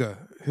Kuminga.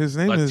 His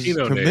name Latino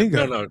is Kuminga.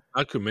 Name. No,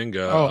 not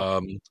Kuminga. I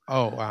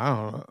don't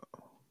know.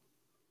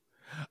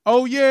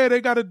 Oh yeah,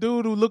 they got a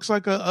dude who looks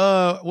like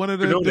one of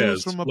the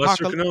dudes from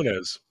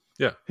Apocalypto.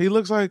 Yeah, he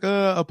looks like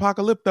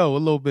Apocalypto a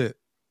little bit.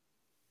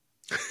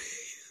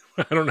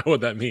 I don't know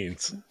what that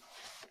means.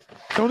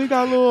 Don't he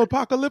got a little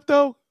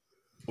Apocalypto?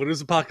 What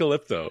is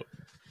Apocalypto?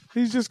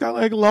 He's just got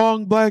like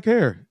long black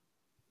hair.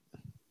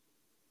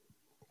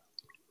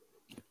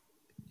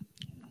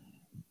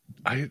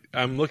 I'm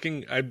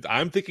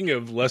thinking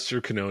of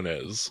Lester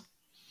Quinones.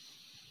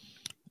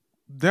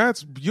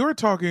 You're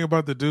talking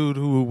about the dude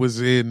who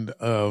was in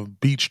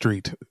Beach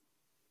Street.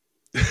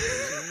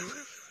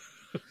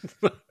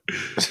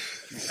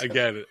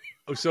 Again,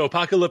 so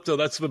Apocalypto,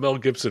 that's the Mel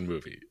Gibson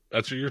movie.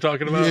 That's what you're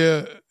talking about?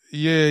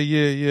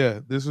 Yeah.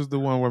 This is the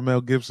one where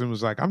Mel Gibson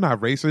was like, I'm not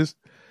racist.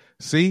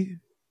 See?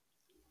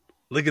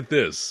 Look at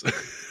this.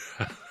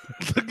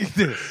 Look at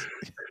this.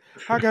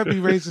 How can I be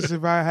racist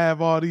if I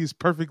have all these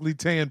perfectly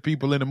tan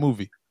people in a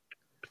movie?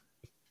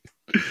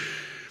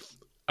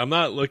 I'm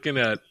not looking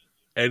at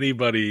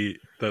anybody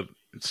that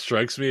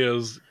strikes me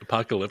as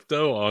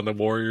Apocalypto on the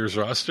Warriors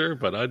roster,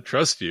 but I'd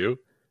trust you,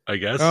 I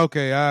guess.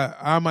 Okay,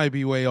 I might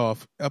be way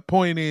off. A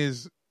point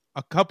is,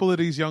 a couple of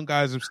these young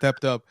guys have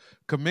stepped up.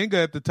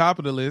 Kuminga at the top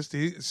of the list.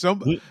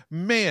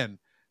 Man,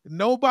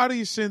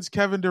 nobody since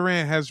Kevin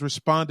Durant has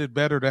responded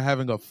better to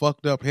having a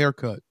fucked up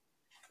haircut.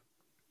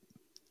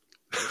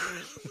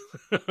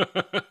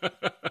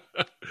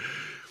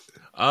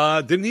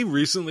 Didn't he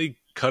recently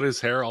cut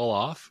his hair all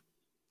off?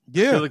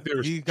 Yeah, I feel like there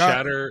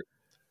was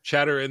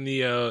chatter in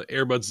the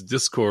Airbuds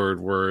Discord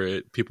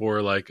where people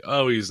were like,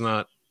 "Oh, he's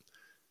not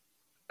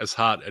as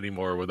hot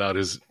anymore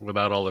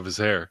without all of his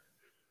hair."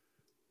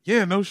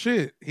 Yeah, no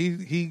shit.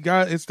 He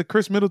got it's the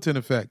Chris Middleton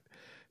effect.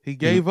 He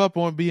gave up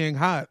on being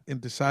hot and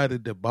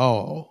decided to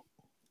ball.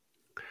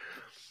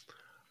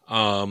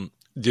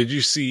 Did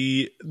you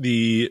see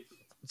the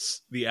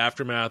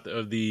aftermath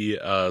of the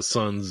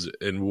Suns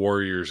and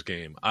Warriors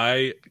game?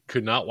 I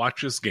could not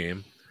watch this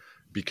game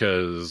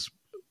because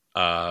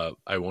I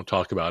won't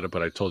talk about it,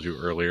 but I told you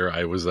earlier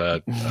I was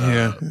at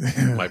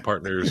my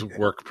partner's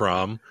work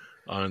prom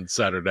on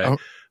Saturday. Oh,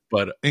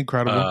 but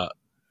incredible.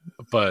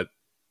 But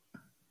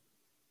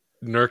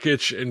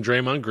Nurkic and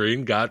Draymond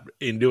Green got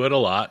into it a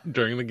lot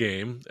during the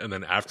game, and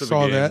then after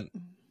the game,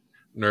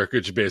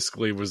 Nurkic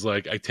basically was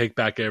like, "I take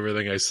back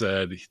everything I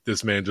said.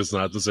 This man does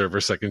not deserve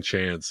a second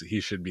chance.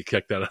 He should be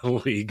kicked out of the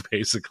league,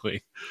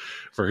 basically,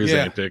 for his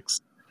antics."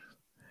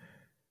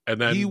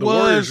 And then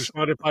Warriors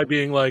responded by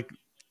being like,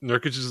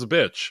 "Nurkic is a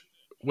bitch,"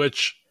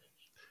 which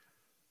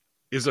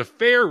is a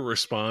fair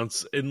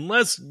response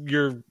unless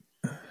one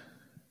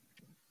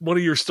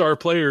of your star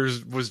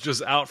players was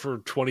just out for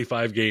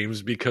 25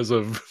 games because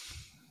of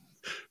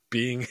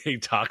being a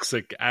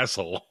toxic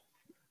asshole.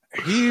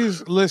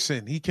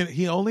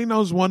 He only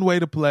knows one way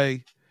to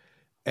play,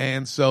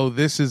 and so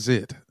this is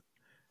it.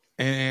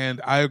 And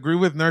I agree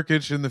with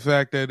Nurkic in the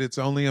fact that it's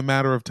only a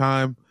matter of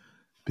time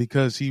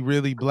because he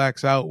really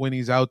blacks out when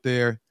he's out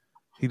there.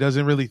 He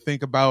doesn't really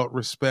think about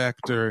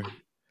respect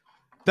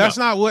that's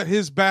not what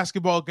his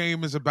basketball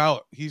game is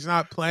about. He's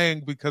not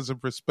playing because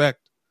of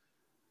respect.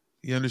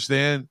 You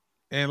understand?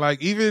 And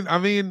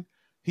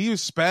he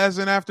was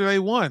spazzing after they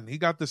won. He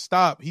got the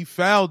stop. He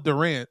fouled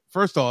Durant.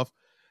 First off,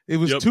 it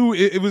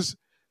was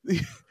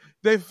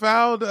they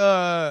fouled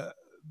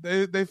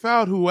they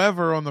fouled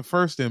whoever on the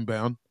first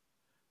inbound,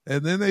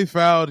 and then they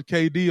fouled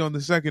KD on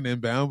the second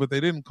inbound, but they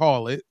didn't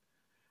call it.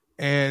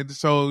 And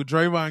so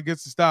Draymond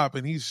gets the stop,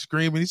 and he's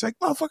screaming. He's like,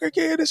 "Motherfucker,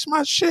 yeah, this is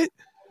my shit.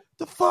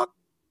 The fuck?"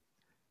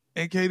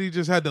 And KD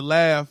just had to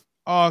laugh.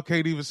 Oh,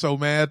 KD was so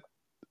mad.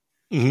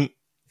 Mm-hmm.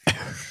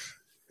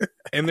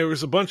 And there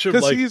was a bunch of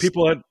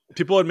people had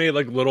made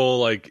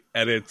little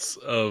edits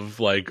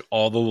of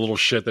all the little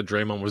shit that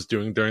Draymond was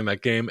doing during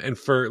that game, and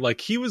for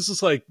he was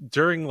just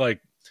during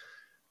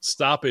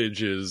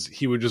stoppages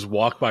he would just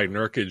walk by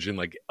Nurkic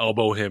and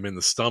elbow him in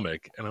the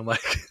stomach, and I'm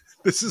like,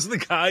 this is the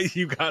guy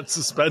you got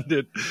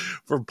suspended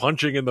for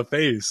punching in the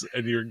face,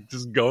 and you're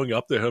just going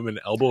up to him and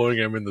elbowing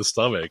him in the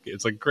stomach.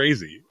 It's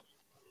crazy.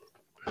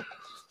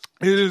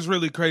 It is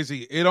really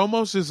crazy. It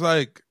almost is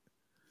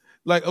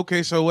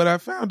okay, so what I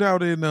found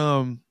out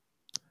in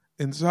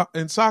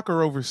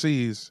soccer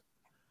overseas,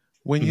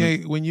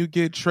 when you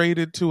get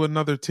traded to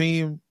another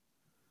team,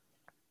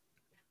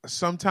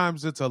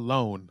 sometimes it's a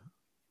loan.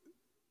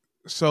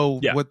 So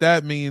what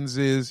that means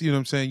is, you know what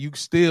I'm saying, you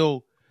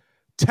still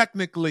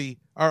technically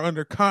are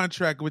under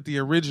contract with the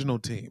original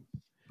team,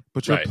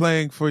 but you're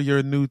playing for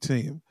your new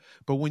team.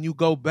 But when you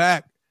go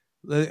back,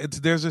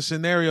 there's a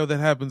scenario that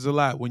happens a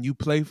lot. When you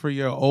play for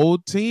your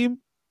old team,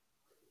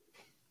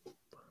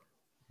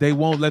 they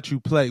won't let you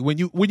play. When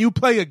you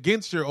play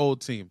against your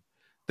old team,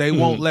 they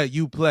won't let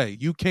you play.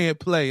 You can't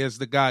play as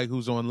the guy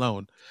who's on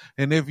loan.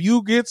 And if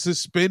you get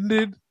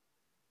suspended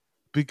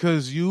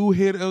because you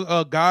hit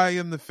a guy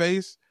in the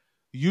face,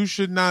 you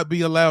should not be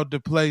allowed to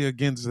play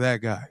against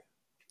that guy.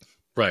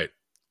 Right.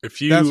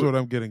 That's what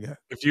I'm getting at.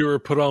 If you were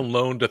put on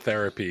loan to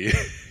therapy,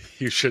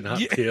 you should not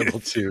be able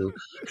to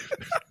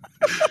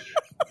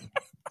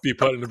be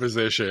put in a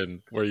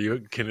position where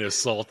you can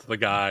assault the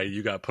guy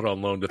you got put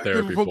on loan to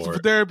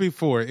therapy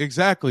for.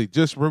 Exactly.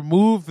 Just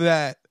remove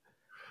that.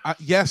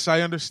 Yes,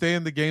 I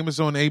understand the game is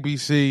on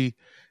ABC.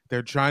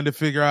 They're trying to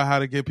figure out how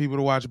to get people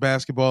to watch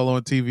basketball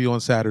on TV on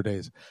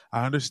Saturdays.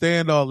 I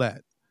understand all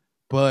that.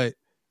 But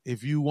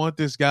if you want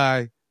this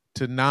guy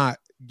to not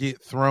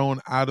get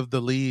thrown out of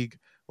the league,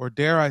 or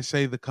dare I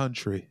say the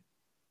country,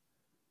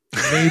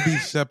 maybe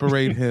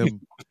separate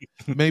him.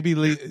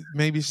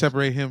 Maybe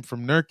separate him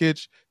from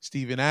Nurkic,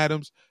 Steven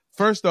Adams.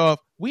 First off,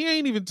 we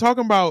ain't even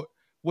talking about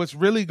what's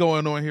really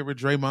going on here with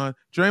Draymond.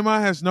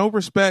 Draymond has no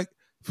respect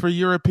for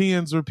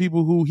Europeans or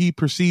people who he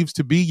perceives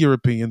to be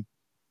European.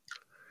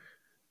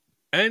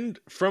 And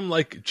from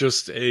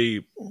just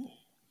a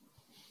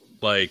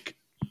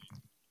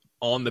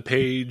on the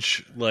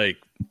page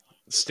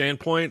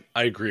standpoint,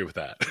 I agree with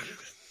that.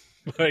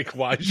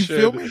 Why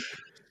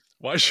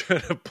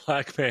should a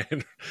black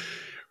man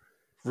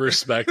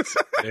respect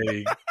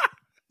a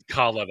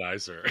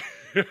colonizer?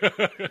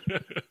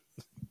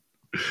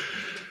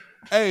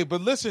 Hey,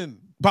 but listen,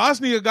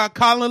 Bosnia got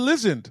Colin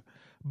listened.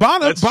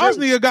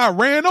 Bosnia got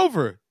ran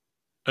over.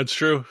 That's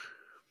true.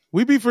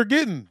 We be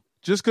forgetting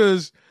just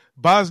because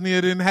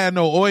Bosnia didn't have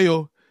no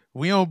oil.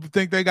 We don't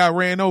think they got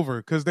ran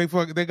over because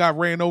they got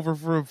ran over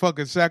for a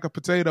fucking sack of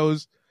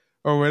potatoes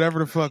or whatever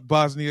the fuck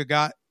Bosnia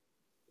got.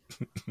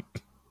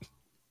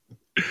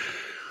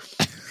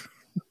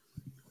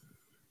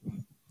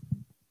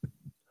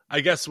 I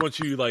guess once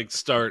you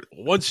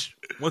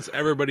once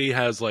everybody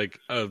has like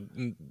a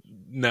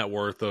net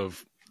worth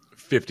of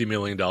 $50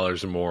 million or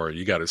more,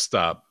 you got to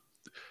stop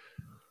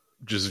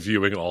just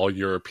viewing all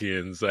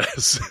Europeans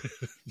as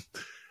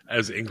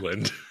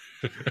England.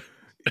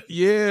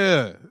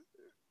 Yeah.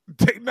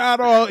 Not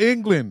all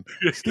England.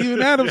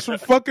 Steven Adams from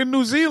fucking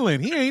New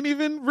Zealand. He ain't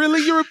even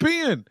really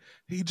European.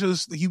 He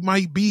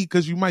might be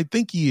because you might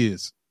think he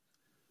is.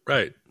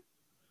 Right.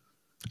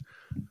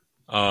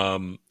 What are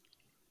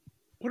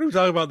we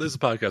talking about? This is a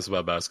podcast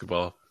about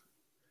basketball.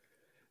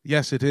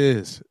 Yes, it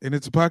is. And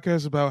it's a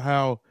podcast about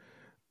how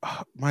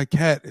my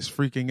cat is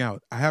freaking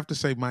out. I have to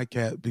say my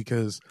cat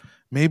because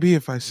maybe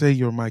if I say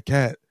you're my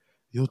cat,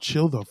 you'll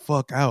chill the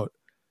fuck out.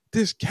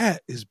 This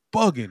cat is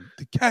bugging.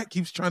 The cat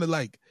keeps trying to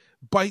like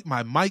bite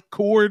my mic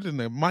cord and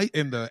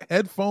the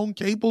headphone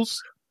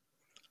cables.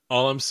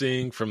 All I'm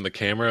seeing from the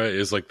camera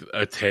is like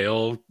a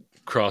tail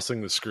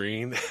crossing the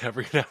screen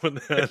every now and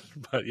then.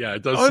 But yeah,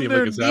 it does seem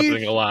like it's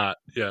happening a lot.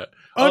 Yeah.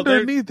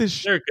 Underneath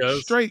there it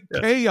goes. Straight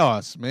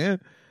chaos,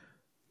 man.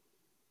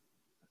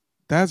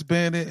 That's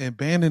Bandit, and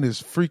Bandit is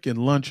freaking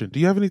lunching. Do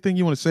you have anything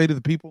you want to say to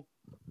the people?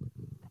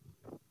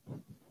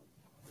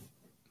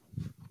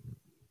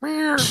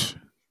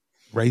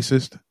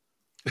 Racist.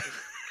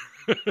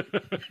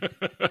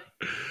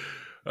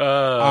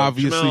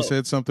 Obviously Jamel,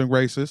 said something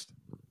racist.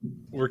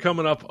 We're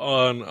coming up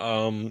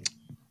on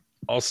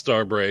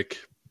All-Star break.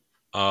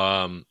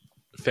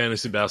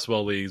 Fantasy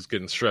basketball league's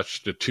getting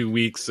stretched to 2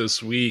 weeks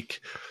this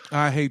week.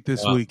 I hate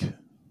this week.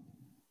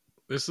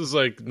 This is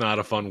like not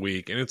a fun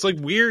week, and it's like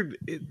weird.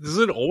 Does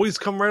it always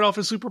come right off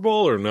a Super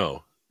Bowl or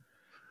no?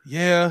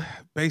 Yeah,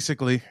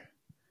 basically,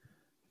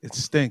 it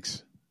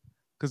stinks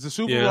because the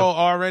Super Bowl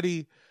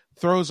already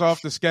throws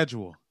off the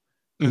schedule.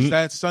 Because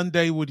that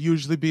Sunday would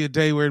usually be a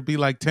day where it'd be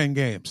like 10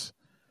 games.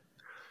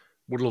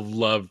 Would have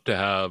loved to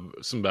have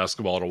some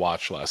basketball to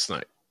watch last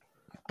night,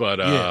 but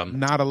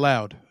not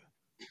allowed.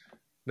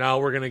 Now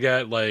we're gonna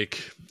get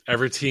like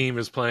every team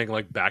is playing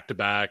like back to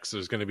backs.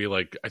 There's gonna be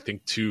like I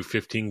think 2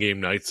 15-game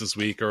nights this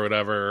week or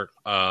whatever.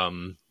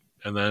 And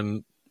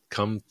then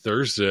come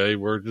Thursday,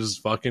 we're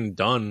just fucking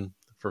done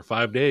for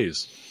 5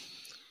 days.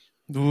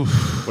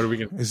 Oof. What are we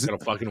gonna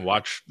fucking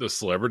watch the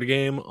celebrity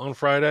game on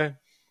Friday?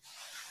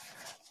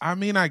 I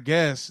mean, I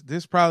guess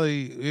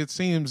it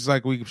seems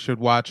like we should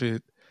watch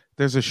it.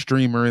 There's a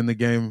streamer in the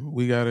game.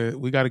 We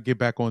gotta get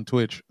back on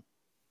Twitch.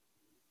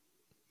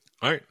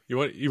 All right, you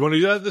want to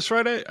do that this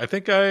Friday? I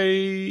think hold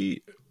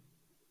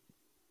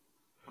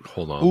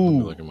on. Let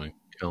me look at my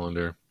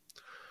calendar.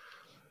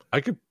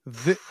 I could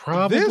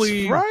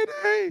probably this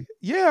Friday.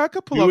 Yeah, I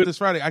could pull up this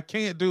Friday. I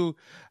can't do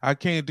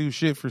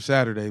shit for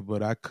Saturday,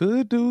 but I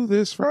could do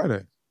this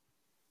Friday.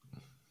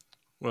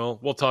 Well,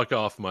 we'll talk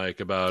off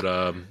mic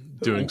about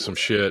doing some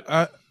shit.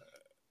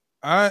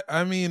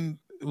 I mean,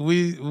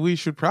 we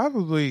should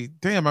probably.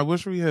 Damn, I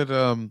wish we had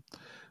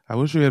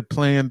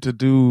planned to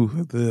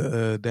do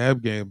the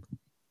dab game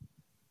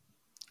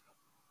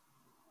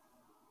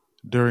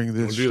during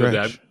this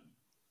stretch.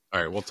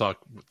 All right, we'll talk.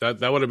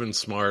 That would have been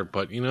smart,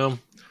 but you know,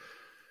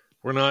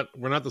 we're not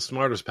the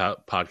smartest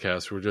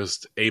podcast. We're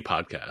just a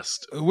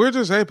podcast. We're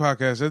just a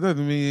podcast. It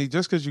doesn't mean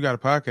just because you got a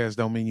podcast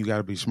don't mean you got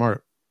to be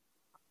smart.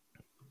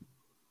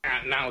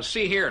 Now,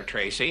 see here,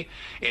 Tracy.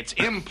 It's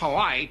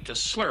impolite to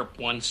slurp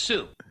one's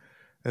soup.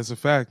 That's a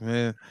fact,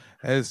 man.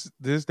 As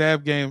this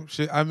dab game,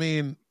 should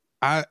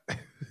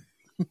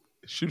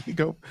we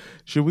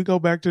go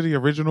back to the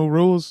original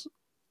rules?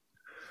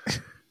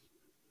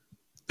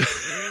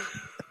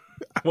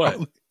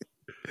 What?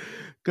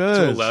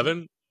 To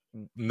 11?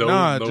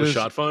 No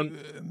shot fun?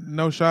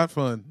 No shot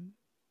fun.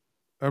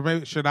 Or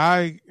maybe should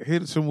I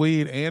hit some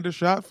weed and a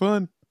shot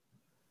fun?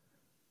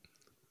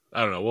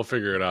 I don't know. We'll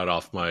figure it out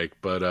off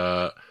mic.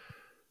 But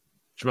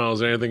Jamal, is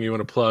there anything you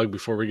want to plug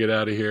before we get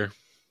out of here?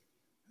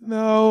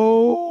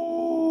 No.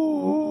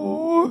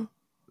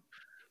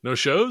 No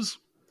shows?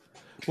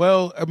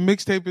 Well, a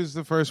mixtape is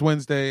the first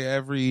Wednesday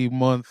every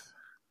month.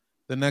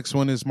 The next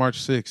one is March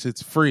 6th.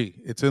 It's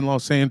free. It's in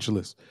Los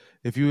Angeles.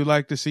 If you would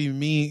like to see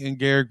me and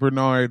Garrick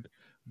Bernard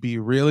be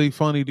really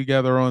funny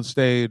together on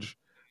stage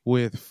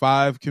with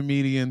 5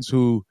 comedians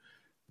who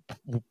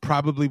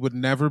probably would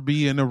never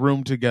be in a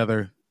room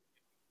together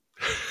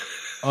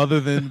other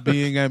than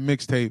being at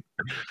mixtape,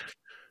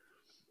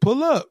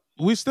 pull up.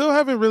 We still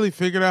haven't really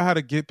figured out how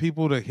to get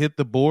people to hit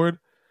the board,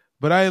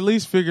 but I at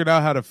least figured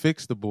out how to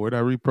fix the board.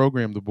 I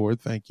reprogrammed the board.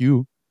 Thank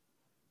you,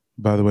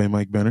 by the way,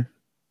 Mike Benner.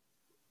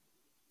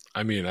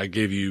 I mean, I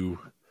gave you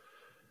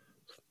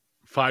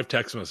 5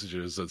 text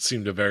messages that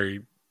seem to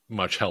very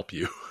much help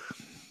you.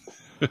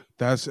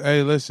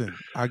 Hey, listen,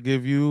 I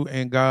give you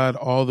and God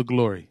all the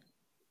glory.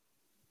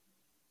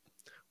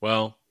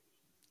 Well,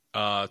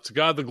 to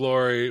God the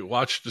glory.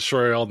 Watch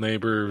Destroy All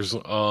Neighbors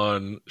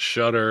on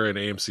Shudder and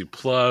AMC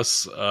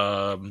Plus.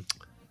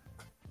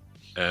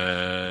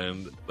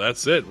 And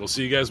that's it. We'll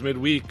see you guys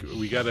midweek.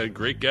 We got a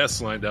great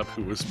guest lined up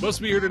who was supposed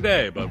to be here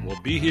today, but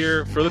will be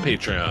here for the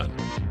Patreon.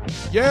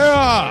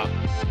 Yeah!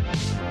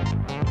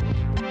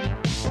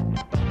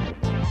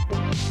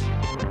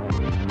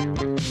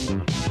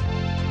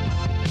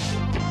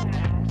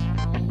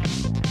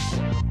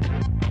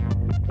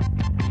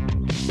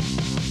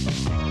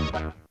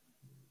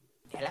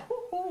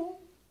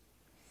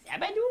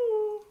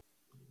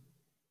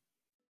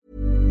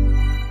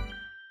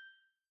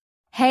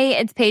 Hey,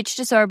 it's Paige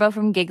DeSorbo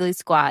from Giggly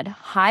Squad.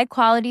 High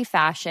quality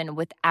fashion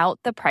without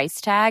the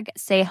price tag.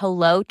 Say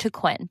hello to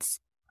Quince.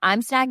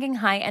 I'm snagging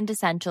high-end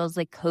essentials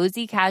like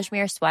cozy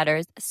cashmere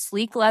sweaters,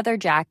 sleek leather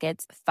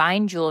jackets,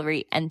 fine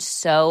jewelry, and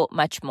so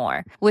much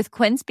more. With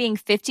Quince being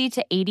 50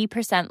 to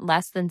 80%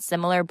 less than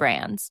similar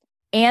brands.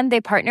 And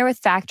they partner with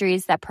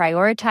factories that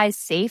prioritize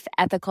safe,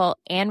 ethical,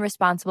 and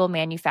responsible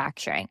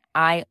manufacturing.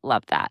 I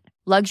love that.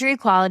 Luxury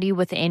quality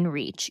within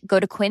reach. Go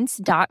to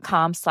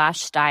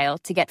quince.com/style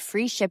to get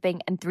free shipping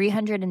and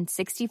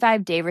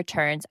 365-day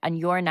returns on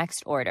your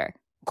next order.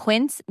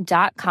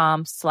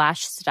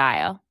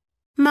 Quince.com/style.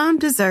 Mom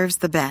deserves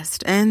the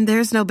best, and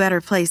there's no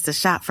better place to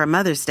shop for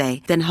Mother's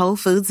Day than Whole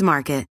Foods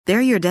Market.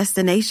 They're your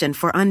destination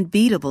for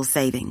unbeatable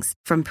savings,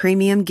 from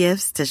premium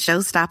gifts to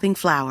show-stopping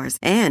flowers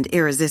and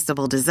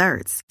irresistible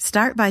desserts.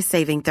 Start by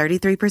saving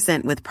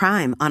 33% with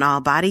Prime on all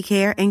body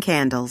care and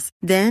candles.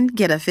 Then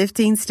get a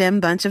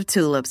 15-stem bunch of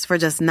tulips for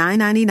just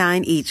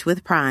 $9.99 each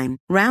with Prime.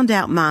 Round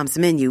out Mom's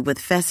menu with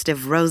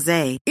festive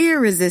rosé,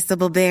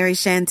 irresistible berry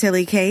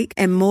chantilly cake,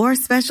 and more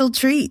special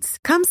treats.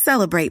 Come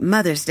celebrate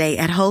Mother's Day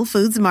at Whole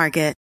Foods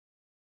Market.